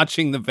when I'm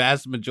watching the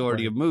vast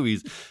majority of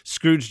movies.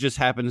 Scrooge just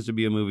happens to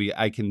be a movie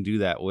I can do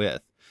that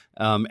with.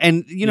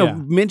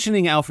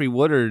 Mentioning Alfred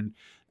Woodard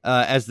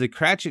as the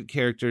Cratchit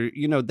character,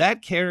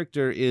 that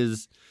character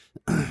is...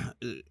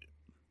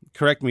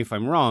 correct me if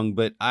I'm wrong,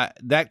 but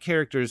that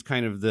character is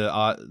kind of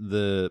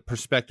the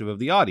perspective of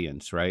the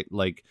audience, right?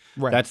 Like,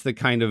 that's the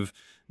kind of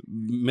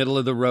middle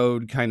of the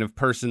road kind of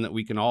person that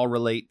we can all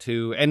relate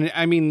to. And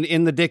I mean,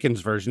 in the Dickens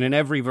version, in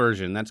every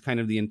version, that's kind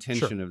of the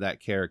intention of that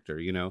character,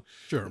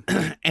 Sure.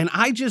 And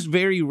I just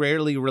very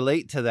rarely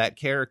relate to that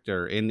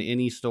character in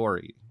any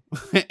story.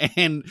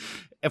 And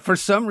for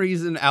some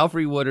reason,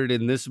 Alfred Woodard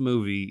in this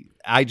movie,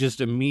 I just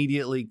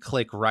immediately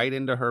click right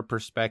into her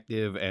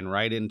perspective and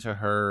right into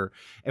her.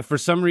 And for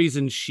some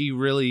reason, she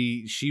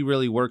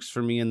really works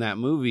for me in that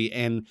movie.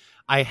 And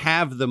I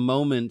have the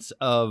moments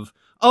of,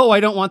 oh, I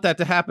don't want that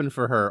to happen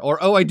for her, or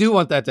oh, I do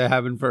want that to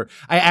happen for her.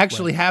 I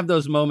actually have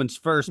those moments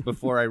first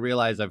before I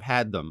realize I've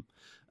had them,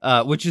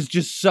 which is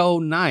just so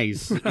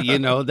nice. You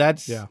know,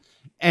 that's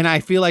and I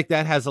feel like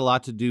that has a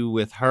lot to do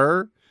with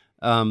her.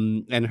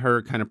 And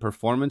her kind of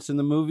performance in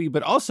the movie,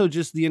 but also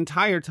just the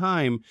entire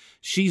time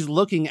she's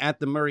looking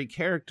at the Murray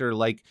character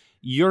like,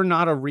 you're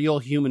not a real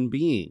human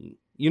being.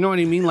 You know what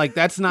I mean? Like,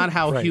 that's not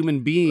how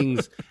human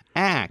beings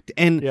act.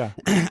 And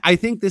I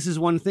think this is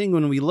one thing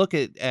when we look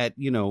at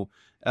you know,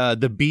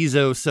 the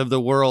Bezos of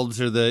the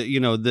worlds or the, you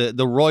know,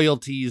 the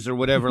royalties or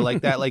whatever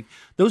like that, like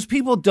those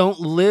people don't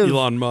live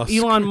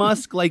Elon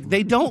Musk, like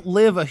they don't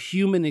live a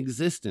human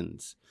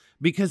existence,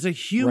 because a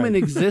human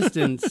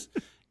existence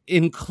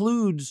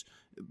includes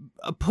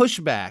a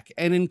pushback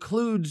and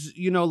includes,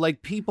 you know,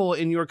 like people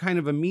in your kind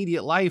of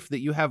immediate life that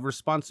you have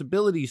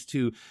responsibilities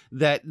to,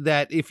 that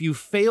if you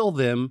fail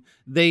them,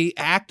 they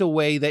act a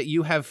way that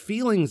you have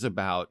feelings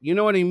about. You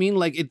know what I mean?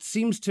 Like, it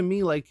seems to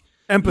me like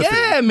empathy.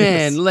 Yeah,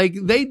 man. Like,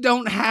 they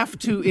don't have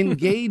to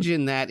engage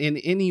in that in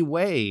any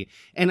way.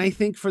 And I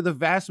think for the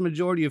vast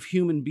majority of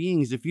human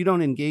beings, if you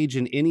don't engage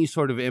in any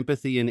sort of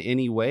empathy in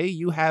any way,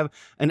 you have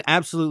an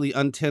absolutely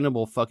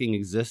untenable fucking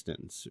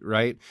existence,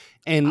 right?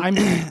 And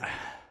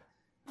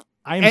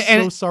I'm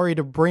so sorry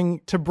to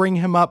bring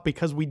him up,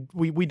 because we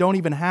don't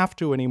even have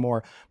to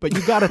anymore. But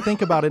you got to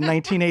think about it,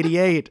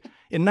 1988.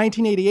 In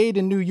 1988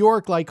 in New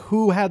York, like,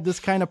 who had this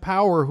kind of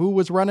power? Who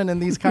was running in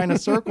these kind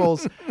of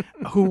circles?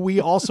 Who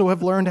we also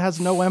have learned has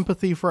no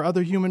empathy for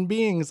other human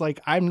beings. Like,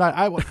 I'm not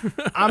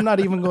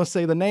even going to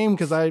say the name,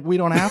 because we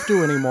don't have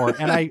to anymore.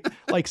 And I,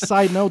 like,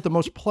 side note, the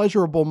most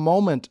pleasurable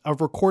moment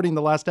of recording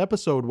the last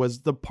episode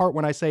was the part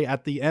when I say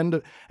at the end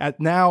of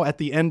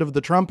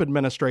the Trump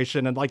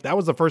administration, and like, that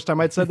was the first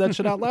time I'd said that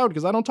shit out loud,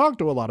 because I don't talk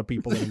to a lot of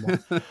people anymore.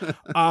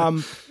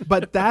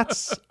 But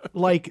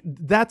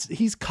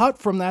he's cut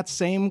from that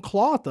same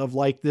cloth of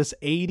like this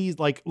 80s,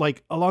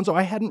 like Alonso,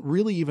 I hadn't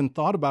really even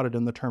thought about it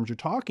in the terms you're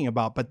talking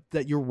about, but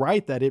that you're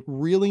right, that it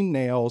really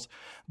nails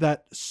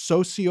that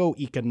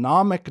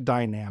socioeconomic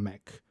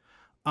dynamic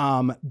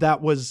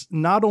that was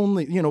not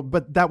only, you know,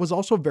 but that was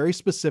also very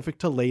specific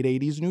to late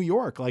 80s New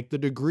York, like the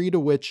degree to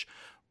which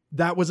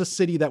that was a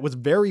city that was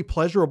very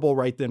pleasurable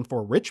right then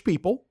for rich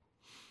people.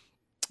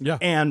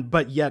 Yeah.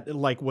 But yet,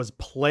 like, was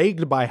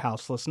plagued by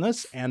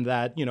houselessness, and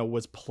that, you know,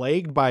 was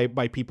plagued by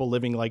people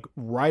living like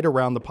right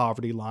around the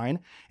poverty line,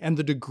 and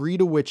the degree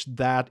to which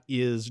that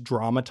is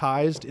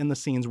dramatized in the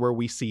scenes where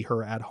we see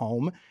her at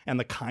home and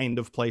the kind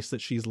of place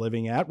that she's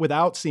living at,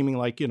 without seeming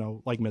like, you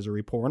know, like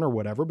misery porn or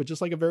whatever, but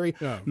just like a very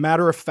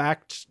matter of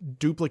fact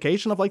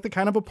duplication of like the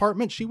kind of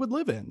apartment she would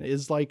live in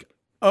is like.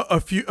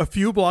 A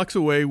few blocks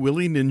away,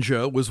 Willie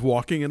Ninja was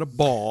walking in a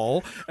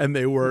ball, and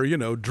they were, you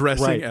know,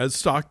 dressing as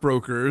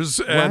stockbrokers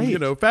and you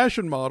know,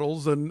 fashion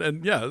models,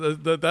 and yeah,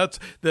 that's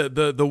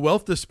the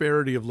wealth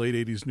disparity of late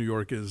 80s New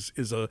York is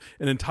an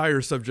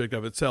entire subject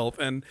of itself,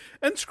 and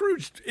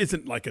Scrooge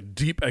isn't like a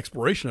deep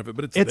exploration of it,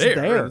 but it's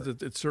there.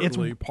 It's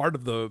certainly part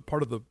of the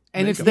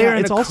and it's there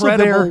in a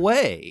credible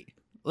way.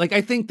 Like,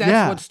 I think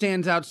that's what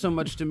stands out so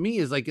much to me,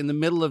 is like, in the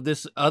middle of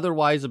this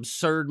otherwise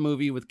absurd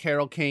movie with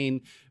Carol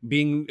Kane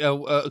being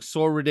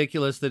so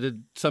ridiculous that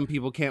some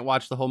people can't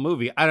watch the whole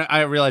movie.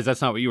 I realize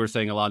that's not what you were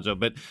saying, Alonso,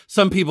 but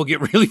some people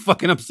get really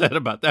fucking upset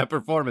about that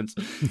performance.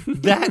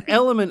 That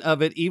element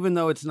of it, even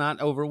though it's not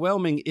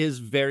overwhelming, is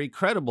very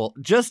credible,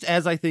 just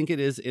as I think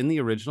it is in the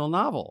original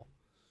novel.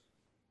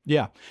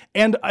 Yeah.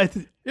 And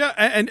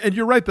and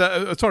you're right.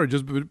 Sorry,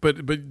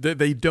 but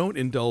they don't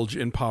indulge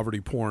in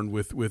poverty porn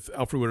with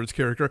Alfred Woodard's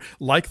character,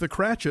 like the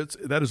Cratchits.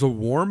 That is a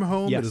warm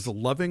home. Yes. It is a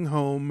loving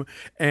home,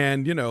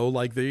 and you know,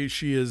 like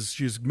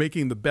she's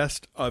making the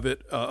best of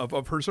it,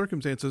 of her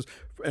circumstances,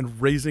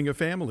 and raising a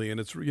family, and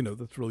it's, you know,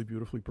 that's really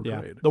beautifully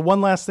portrayed. Yeah. The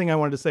one last thing I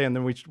wanted to say, and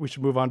then we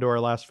should move on to our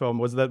last film,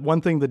 was that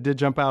one thing that did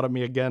jump out at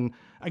me again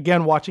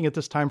watching it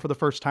this time for the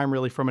first time,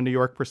 really from a New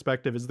York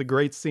perspective, is the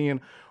great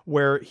scene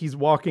where he's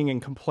walking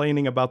and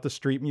complaining about the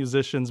street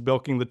musicians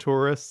bilking the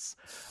tourists.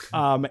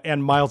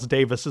 And Miles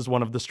Davis is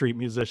one of the street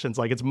musicians.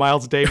 Like, it's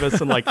Miles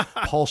Davis and like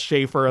Paul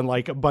Schaefer and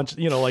like a bunch,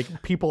 you know,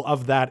 like people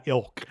of that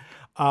ilk.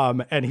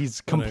 And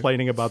he's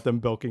complaining about them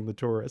bilking the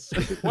tourists.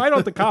 Why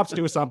don't the cops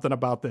do something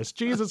about this?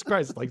 Jesus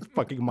Christ, like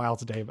fucking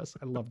Miles Davis.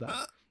 I love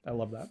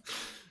that.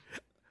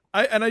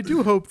 I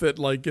do hope that,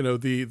 like, you know,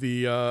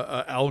 the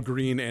Al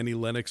Green, Annie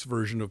Lennox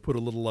version of "Put a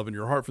Little Love in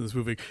Your Heart" from this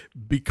movie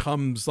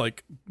becomes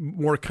like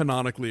more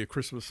canonically a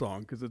Christmas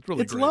song, because it's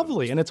great.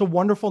 Lovely, and it's a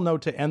wonderful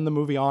note to end the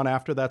movie on,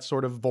 after that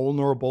sort of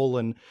vulnerable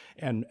and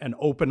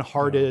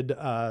open-hearted.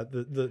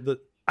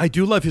 I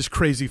do love his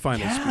crazy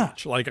final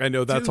speech. Like, I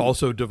know that's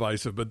also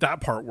divisive, but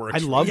that part works.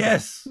 I love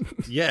that.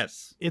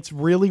 Yes. It's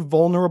really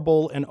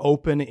vulnerable and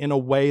open in a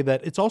way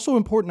that it's also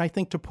important, I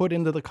think, to put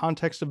into the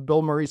context of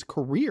Bill Murray's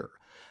career.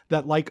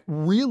 That, like,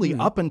 really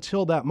up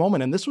until that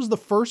moment, and this was the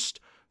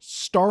first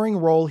starring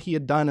role he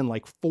had done in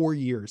like 4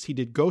 years. He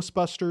did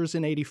Ghostbusters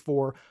in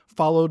 84,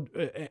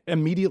 followed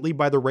immediately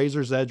by The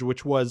Razor's Edge,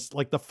 which was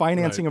like the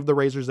financing of The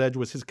Razor's Edge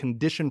was his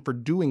condition for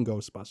doing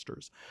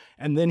Ghostbusters.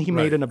 And then he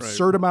made an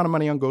absurd amount of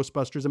money on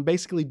Ghostbusters and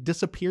basically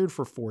disappeared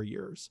for 4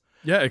 years.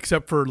 Yeah,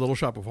 except for Little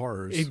Shop of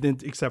Horrors.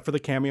 Except for the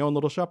cameo in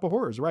Little Shop of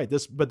Horrors, right.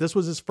 But this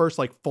was his first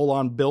like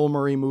full-on Bill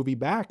Murray movie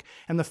back.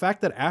 And the fact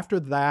that after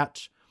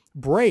that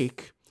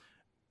break,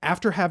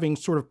 after having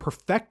sort of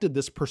perfected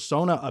this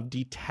persona of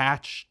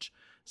detached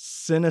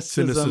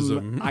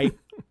cynicism.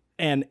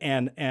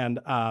 and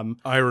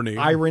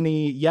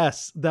irony,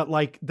 yes,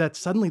 that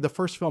suddenly the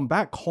first film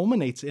back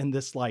culminates in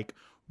this like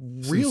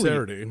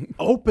really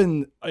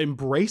open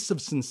embrace of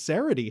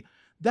sincerity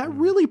that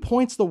really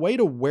points the way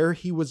to where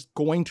he was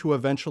going to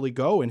eventually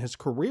go in his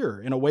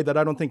career in a way that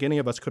I don't think any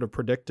of us could have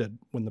predicted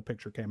when the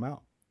picture came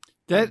out.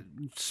 That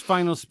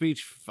final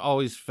speech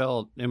always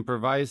felt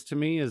improvised to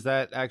me. Is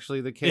that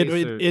actually the case?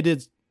 It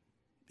is.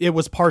 It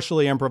was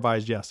partially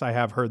improvised. Yes, I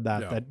have heard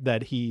that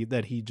that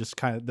he just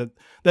kind of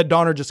that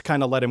Donner just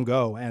kind of let him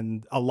go,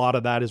 and a lot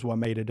of that is what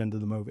made it into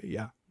the movie.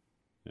 Yeah.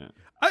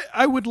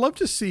 I would love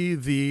to see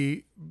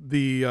the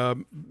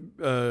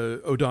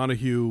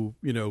O'Donoghue,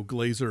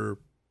 Glazer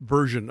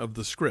version of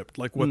the script,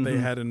 like what they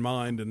had in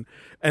mind,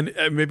 and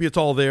maybe it's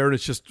all there and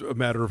it's just a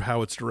matter of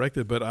how it's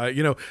directed. But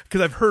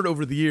because I've heard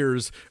over the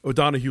years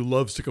O'Donoghue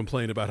loves to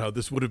complain about how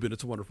this would have been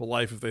It's a Wonderful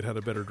Life if they'd had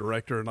a better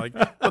director, and like,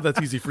 oh,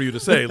 that's easy for you to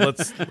say.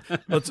 Let's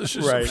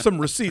some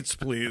receipts,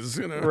 please.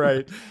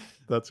 Right.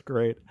 That's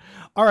great.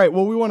 All right.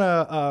 Well, we want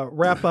to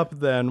wrap up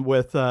then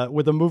with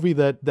a movie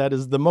that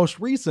is the most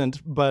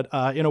recent, but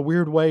in a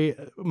weird way,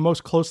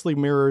 most closely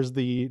mirrors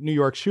the New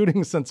York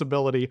shooting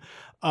sensibility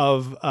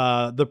of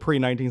the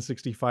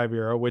pre-1965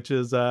 era, which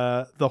is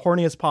the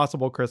horniest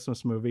possible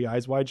Christmas movie,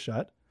 Eyes Wide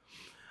Shut,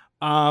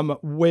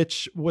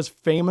 which was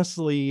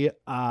famously,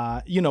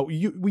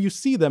 you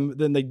see them,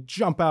 then they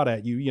jump out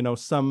at you,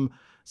 some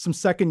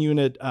second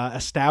unit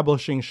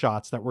establishing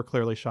shots that were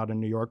clearly shot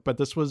in New York. But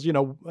this was,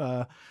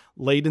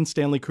 late in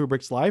Stanley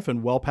Kubrick's life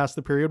and well past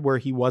the period where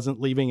he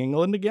wasn't leaving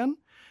England again.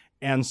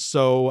 And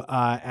so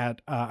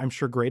at, I'm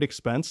sure, great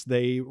expense,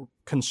 they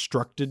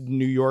constructed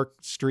New York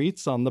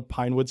streets on the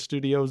Pinewood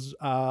Studios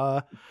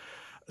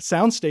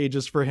sound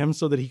stages for him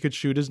so that he could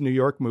shoot his New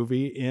York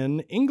movie in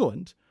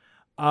England.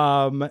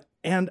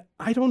 And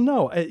I don't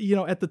know,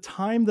 at the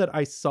time that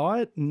I saw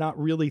it, not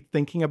really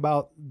thinking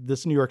about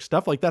this New York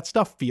stuff, like that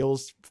stuff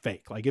feels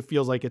fake. Like it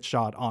feels like it's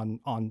shot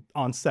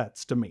on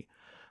sets to me.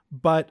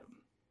 But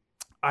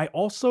I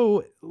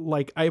also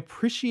I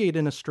appreciate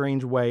in a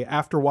strange way,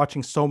 after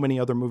watching so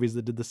many other movies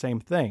that did the same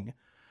thing,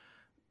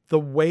 the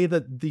way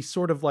that these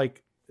sort of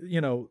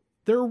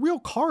there are real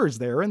cars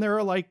there, and there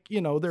are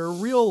there are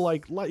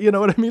real you know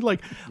what I mean,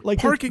 like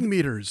parking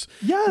meters.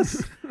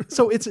 Yes.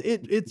 So it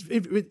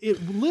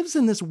lives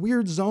in this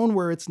weird zone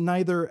where it's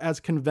neither as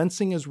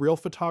convincing as real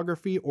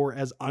photography or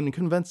as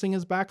unconvincing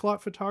as backlot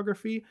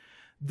photography,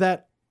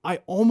 that I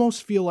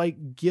almost feel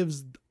like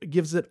gives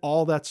it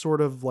all that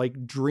sort of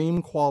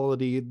dream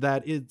quality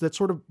that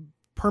sort of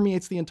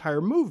permeates the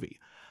entire movie.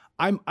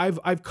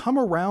 I've come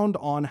around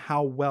on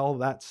how well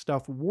that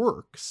stuff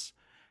works,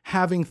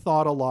 having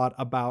thought a lot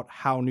about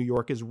how New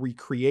York is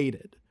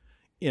recreated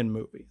in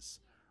movies.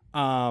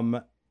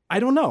 I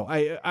don't know.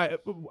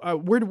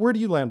 Where do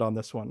you land on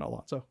this one,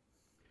 Alonso?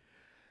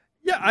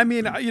 Yeah, I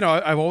mean,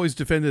 I've always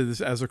defended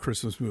this as a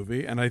Christmas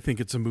movie, and I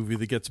think it's a movie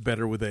that gets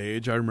better with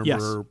age. I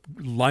remember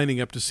lining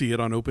up to see it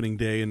on opening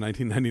day in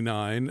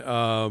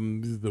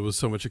 1999. There was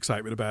so much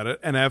excitement about it,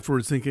 and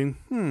afterwards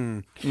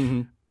thinking,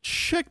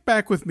 check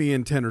back with me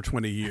in 10 or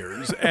 20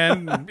 years.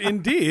 And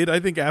indeed, I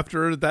think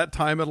after that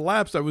time had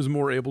elapsed, I was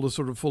more able to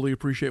sort of fully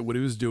appreciate what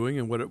he was doing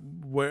and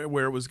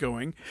where it was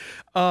going.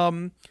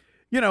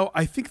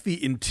 I think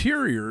the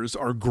interiors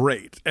are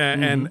great,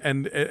 and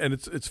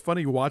it's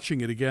funny watching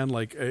it again.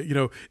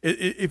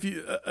 If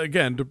you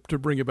again to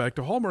bring it back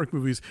to Hallmark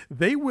movies,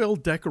 they will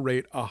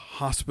decorate a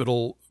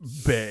hospital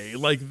bay,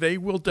 they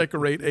will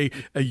decorate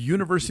a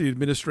university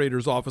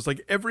administrator's office.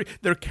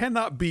 There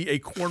cannot be a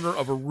corner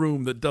of a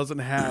room that doesn't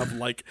have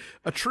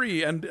a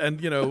tree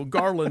and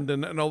garland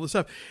and all this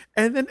stuff.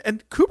 And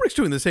Kubrick's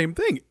doing the same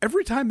thing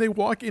every time they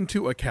walk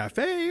into a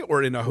cafe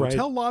or in a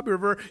hotel lobby,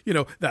 or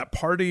that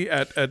party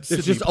at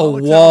it's just a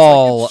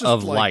wall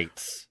of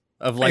lights,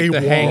 of the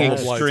hanging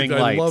string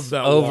lights. I love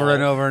that over wall.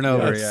 And over and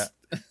over.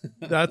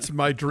 That's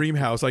my dream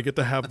house. I get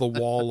to have the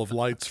wall of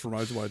lights from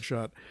Eyes Wide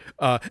Shut,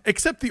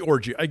 except the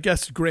orgy. I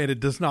guess, granted,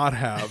 does not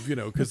have,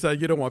 because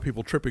you don't want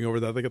people tripping over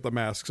that. They get the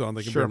masks on;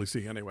 they can barely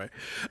see anyway.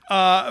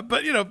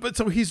 But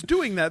so he's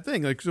doing that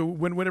thing. So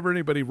whenever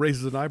anybody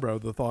raises an eyebrow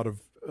at the thought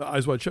of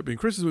Eyes Wide Shut being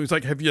Christmas movie, it's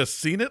like, have you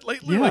seen it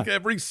lately? Yeah.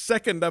 Every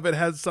second of it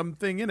has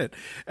something in it,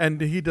 and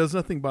he does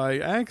nothing by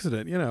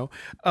accident.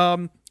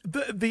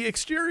 The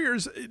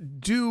exteriors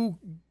do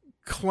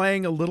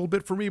clang a little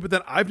bit for me, but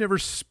then I've never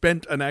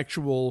spent an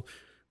actual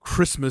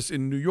Christmas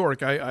in New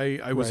York.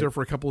 I was there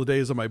for a couple of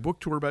days on my book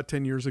tour about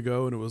 10 years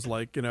ago, and it was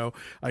like,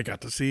 I got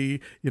to see,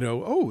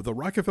 the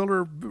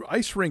Rockefeller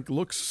ice rink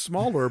looks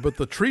smaller, but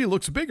the tree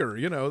looks bigger,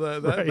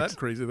 that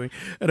crazy thing,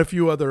 and a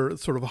few other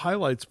sort of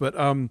highlights. But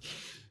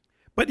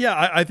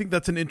yeah, I think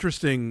that's an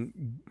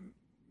interesting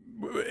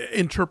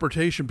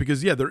interpretation,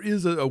 because there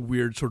is a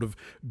weird sort of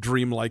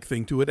dreamlike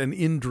thing to it, and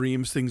in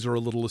dreams things are a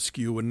little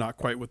askew and not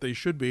quite what they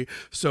should be.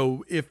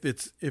 So if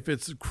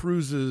it's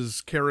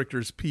Cruise's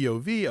character's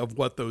POV of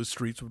what those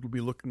streets would be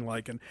looking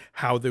like and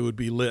how they would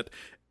be lit,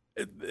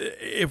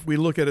 if we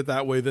look at it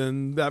that way,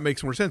 then that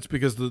makes more sense,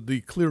 because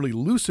the clearly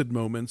lucid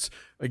moments,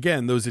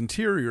 again, those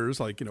interiors,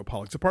 like,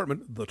 Pollock's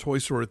apartment, the toy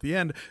store at the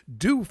end,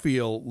 do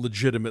feel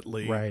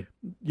legitimately,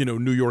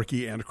 New York-y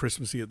and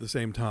Christmassy at the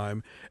same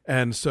time.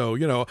 And so,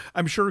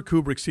 I'm sure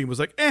Kubrick's team was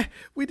like,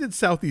 we did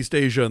Southeast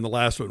Asia in the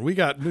last one. We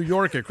got New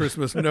York at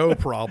Christmas, no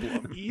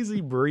problem.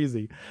 Easy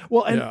breezy.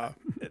 Well, and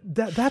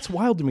that's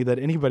wild to me that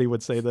anybody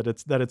would say that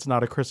it's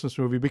not a Christmas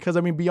movie, because,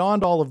 I mean,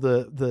 beyond all of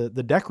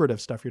the decorative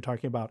stuff you're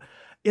talking about,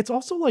 it's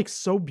also like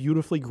so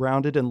beautifully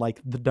grounded in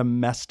like the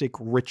domestic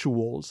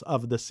rituals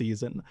of the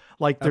season.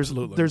 Like there's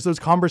those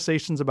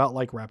conversations about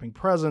like wrapping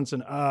presents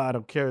and I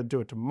don't care, do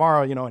it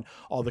tomorrow, and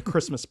all the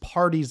Christmas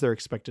parties they're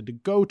expected to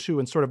go to,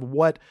 and sort of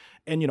what,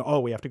 and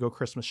we have to go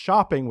Christmas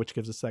shopping, which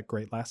gives us that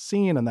great last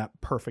scene and that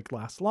perfect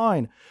last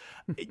line.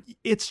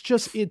 It's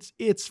just,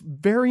 it's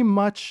very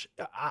much,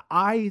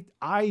 I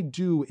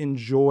do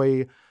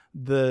enjoy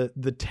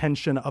the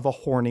tension of a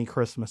horny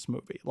Christmas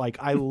movie. Like,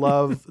 I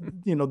love,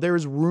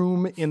 there's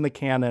room in the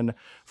canon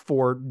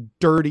for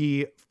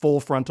dirty, full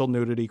frontal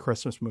nudity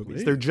Christmas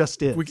movies. There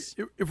just is.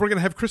 If we're going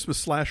to have Christmas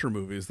slasher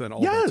movies, then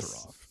all bets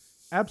are off.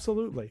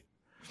 Absolutely.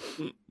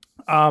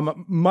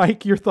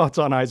 Mike, your thoughts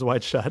on Eyes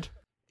Wide Shut?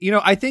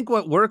 I think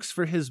what works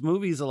for his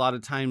movies a lot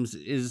of times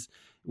is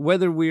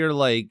whether we're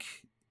like,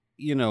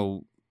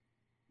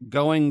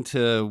 going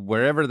to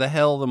wherever the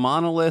hell the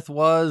monolith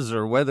was,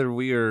 or whether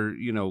we are,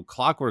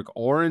 Clockwork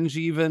Orange,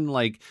 even,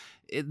 like,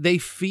 they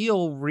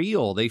feel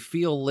real, they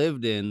feel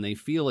lived in, they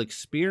feel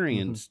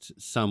experienced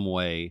some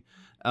way,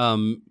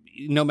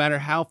 no matter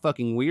how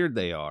fucking weird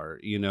they are,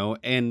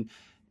 and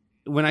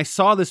when I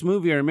saw this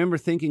movie, I remember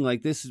thinking,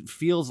 like, this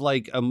feels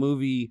like a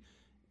movie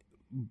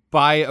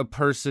by a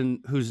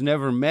person who's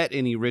never met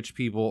any rich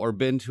people or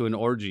been to an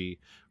orgy,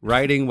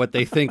 writing what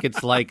they think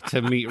it's like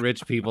to meet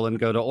rich people and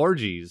go to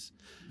orgies.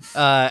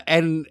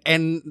 And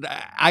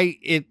I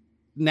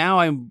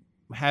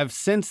have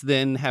since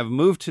then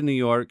moved to New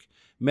York,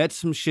 met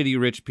some shitty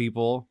rich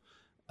people.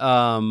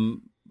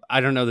 I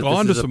don't know that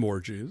gone this to is some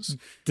orgies.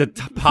 The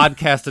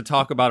podcast to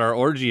talk about our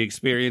orgy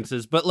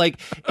experiences, but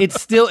like it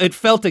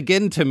felt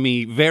again to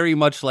me very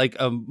much like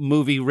a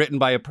movie written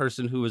by a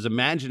person who was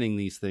imagining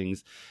these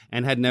things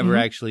and had never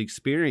actually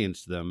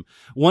experienced them.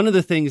 One of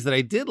the things that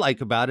I did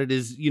like about it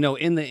is,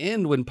 in the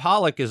end, when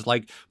Pollock is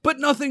like, but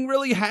nothing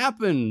really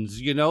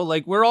happens,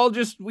 like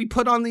we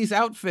put on these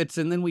outfits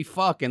and then we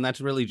fuck, and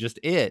that's really just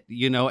it,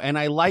 and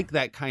I like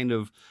that kind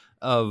of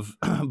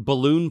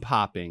balloon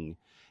popping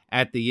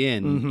at the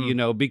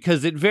end,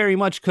 because it very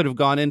much could have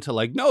gone into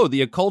like, no,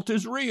 the occult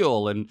is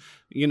real. And,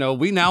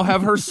 we now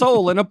have her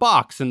soul in a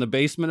box in the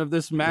basement of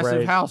this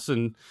massive house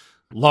in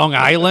Long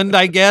Island,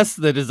 I guess,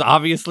 that is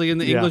obviously in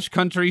the English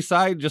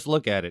countryside. Just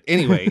look at it.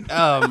 Anyway.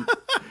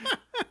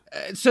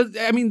 So,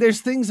 I mean,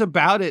 there's things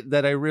about it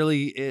that I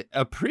really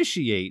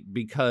appreciate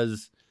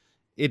because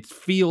it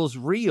feels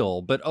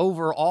real, but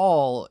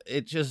overall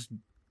it just,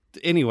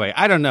 anyway,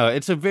 I don't know.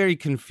 It's a very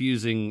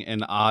confusing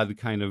and odd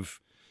kind of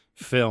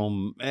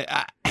film.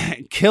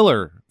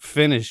 Killer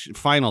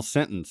final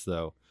sentence,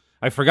 though.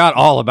 I forgot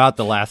all about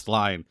the last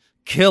line.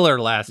 Killer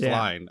last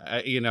line.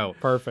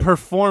 Perfect.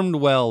 Performed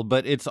well,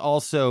 but it's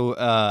also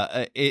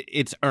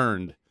it's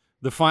earned.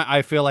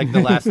 I feel like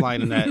the last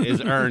line in that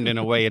is earned in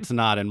a way it's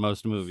not in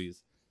most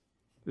movies.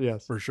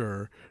 Yes, for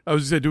sure. I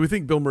was going to say, do we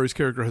think Bill Murray's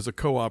character has a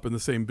co-op in the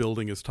same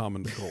building as Tom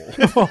and Nicole?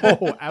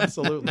 Oh,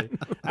 absolutely.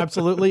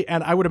 Absolutely.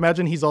 And I would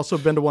imagine he's also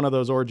been to one of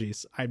those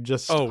orgies.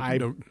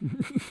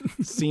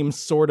 Seems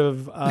sort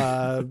of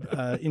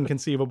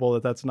inconceivable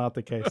that that's not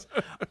the case.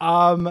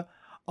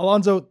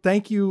 Alonso,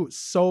 thank you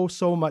so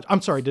much.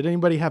 I'm sorry, did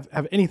anybody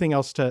have anything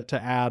else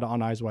to add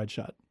on Eyes Wide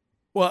Shut?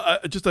 Well,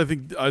 I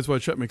think Eyes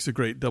Wide Shut makes a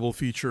great double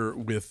feature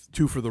with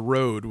Two for the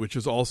Road, which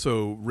is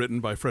also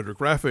written by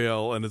Frederick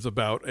Raphael and is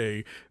about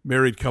a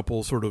married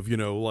couple sort of,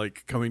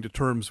 like coming to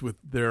terms with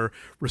their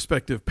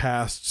respective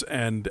pasts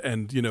and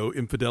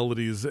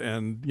infidelities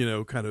and,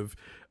 kind of,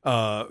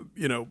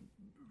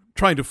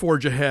 trying to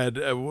forge ahead,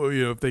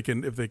 if they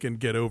can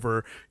get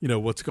over,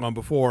 what's gone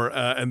before.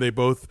 And they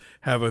both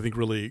have, I think,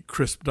 really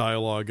crisp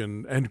dialogue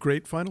and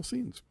great final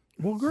scenes.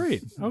 Well,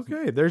 great.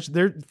 Okay.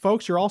 There,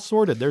 folks, you're all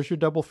sorted. There's your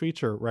double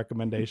feature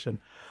recommendation.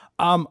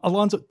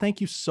 Alonso,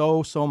 thank you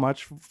so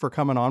much for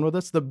coming on with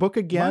us. The book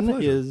again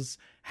is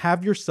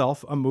Have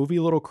Yourself a Movie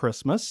Little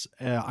Christmas.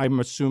 I'm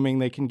assuming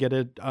they can get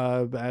it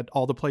at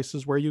all the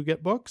places where you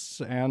get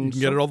books. And you can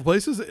get it all the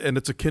places, and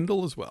it's a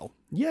Kindle as well.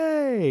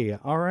 Yay.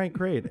 All right,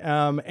 great.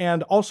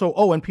 And also,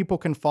 and people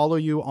can follow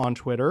you on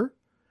Twitter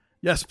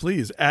Yes,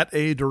 please. At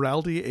a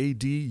Duralde,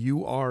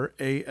 ADURALDE.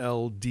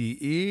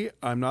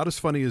 I'm not as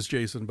funny as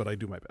Jason, but I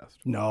do my best.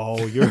 No,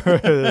 you're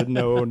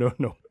no.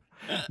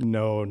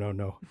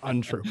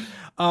 Untrue.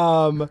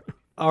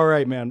 All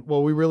right, man.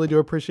 Well, we really do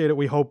appreciate it.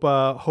 We hope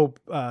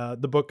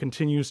the book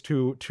continues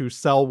to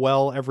sell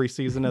well every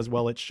season as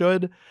well it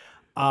should.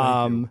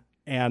 And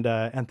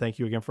thank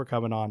you again for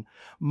coming on,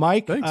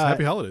 Mike. Thanks.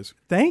 Happy holidays.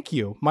 Thank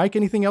you, Mike.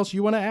 Anything else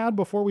you want to add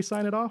before we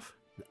sign it off?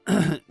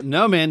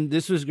 No, man,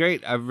 this was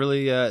great. I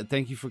really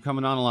thank you for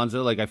coming on,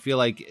 Alonso. Like, I feel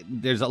like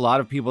there's a lot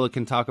of people that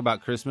can talk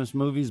about Christmas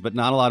movies, but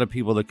not a lot of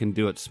people that can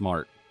do it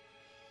smart.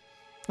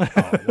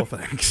 Oh, well,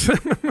 thanks.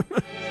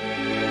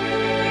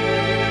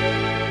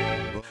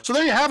 So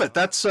there you have it.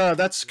 That's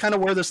kind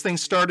of where this thing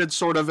started,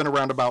 sort of in a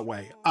roundabout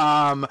way.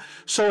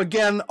 So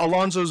again,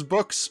 Alonso's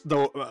books,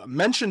 though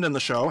mentioned in the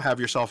show, Have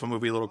Yourself a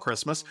Movie, Little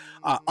Christmas,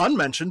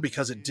 unmentioned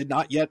because it did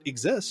not yet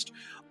exist.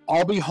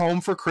 I'll Be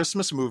Home for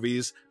Christmas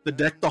Movies, the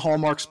Deck the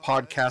Hallmarks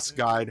podcast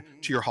guide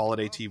to your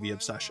holiday TV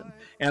obsession.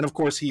 And of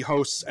course, he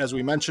hosts, as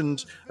we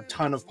mentioned, a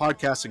ton of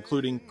podcasts,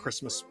 including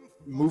Christmas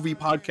movie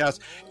podcasts.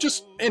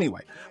 Just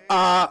anyway,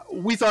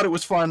 we thought it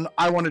was fun.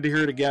 I wanted to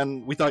hear it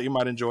again. We thought you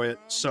might enjoy it.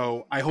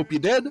 So I hope you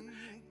did.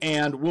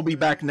 And we'll be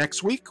back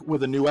next week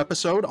with a new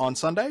episode on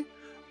Sunday.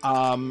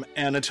 And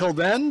until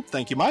then,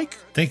 thank you, Mike.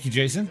 Thank you,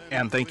 Jason.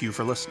 And thank you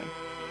for listening.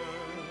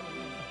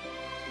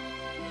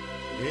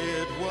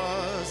 It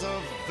was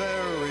a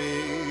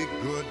very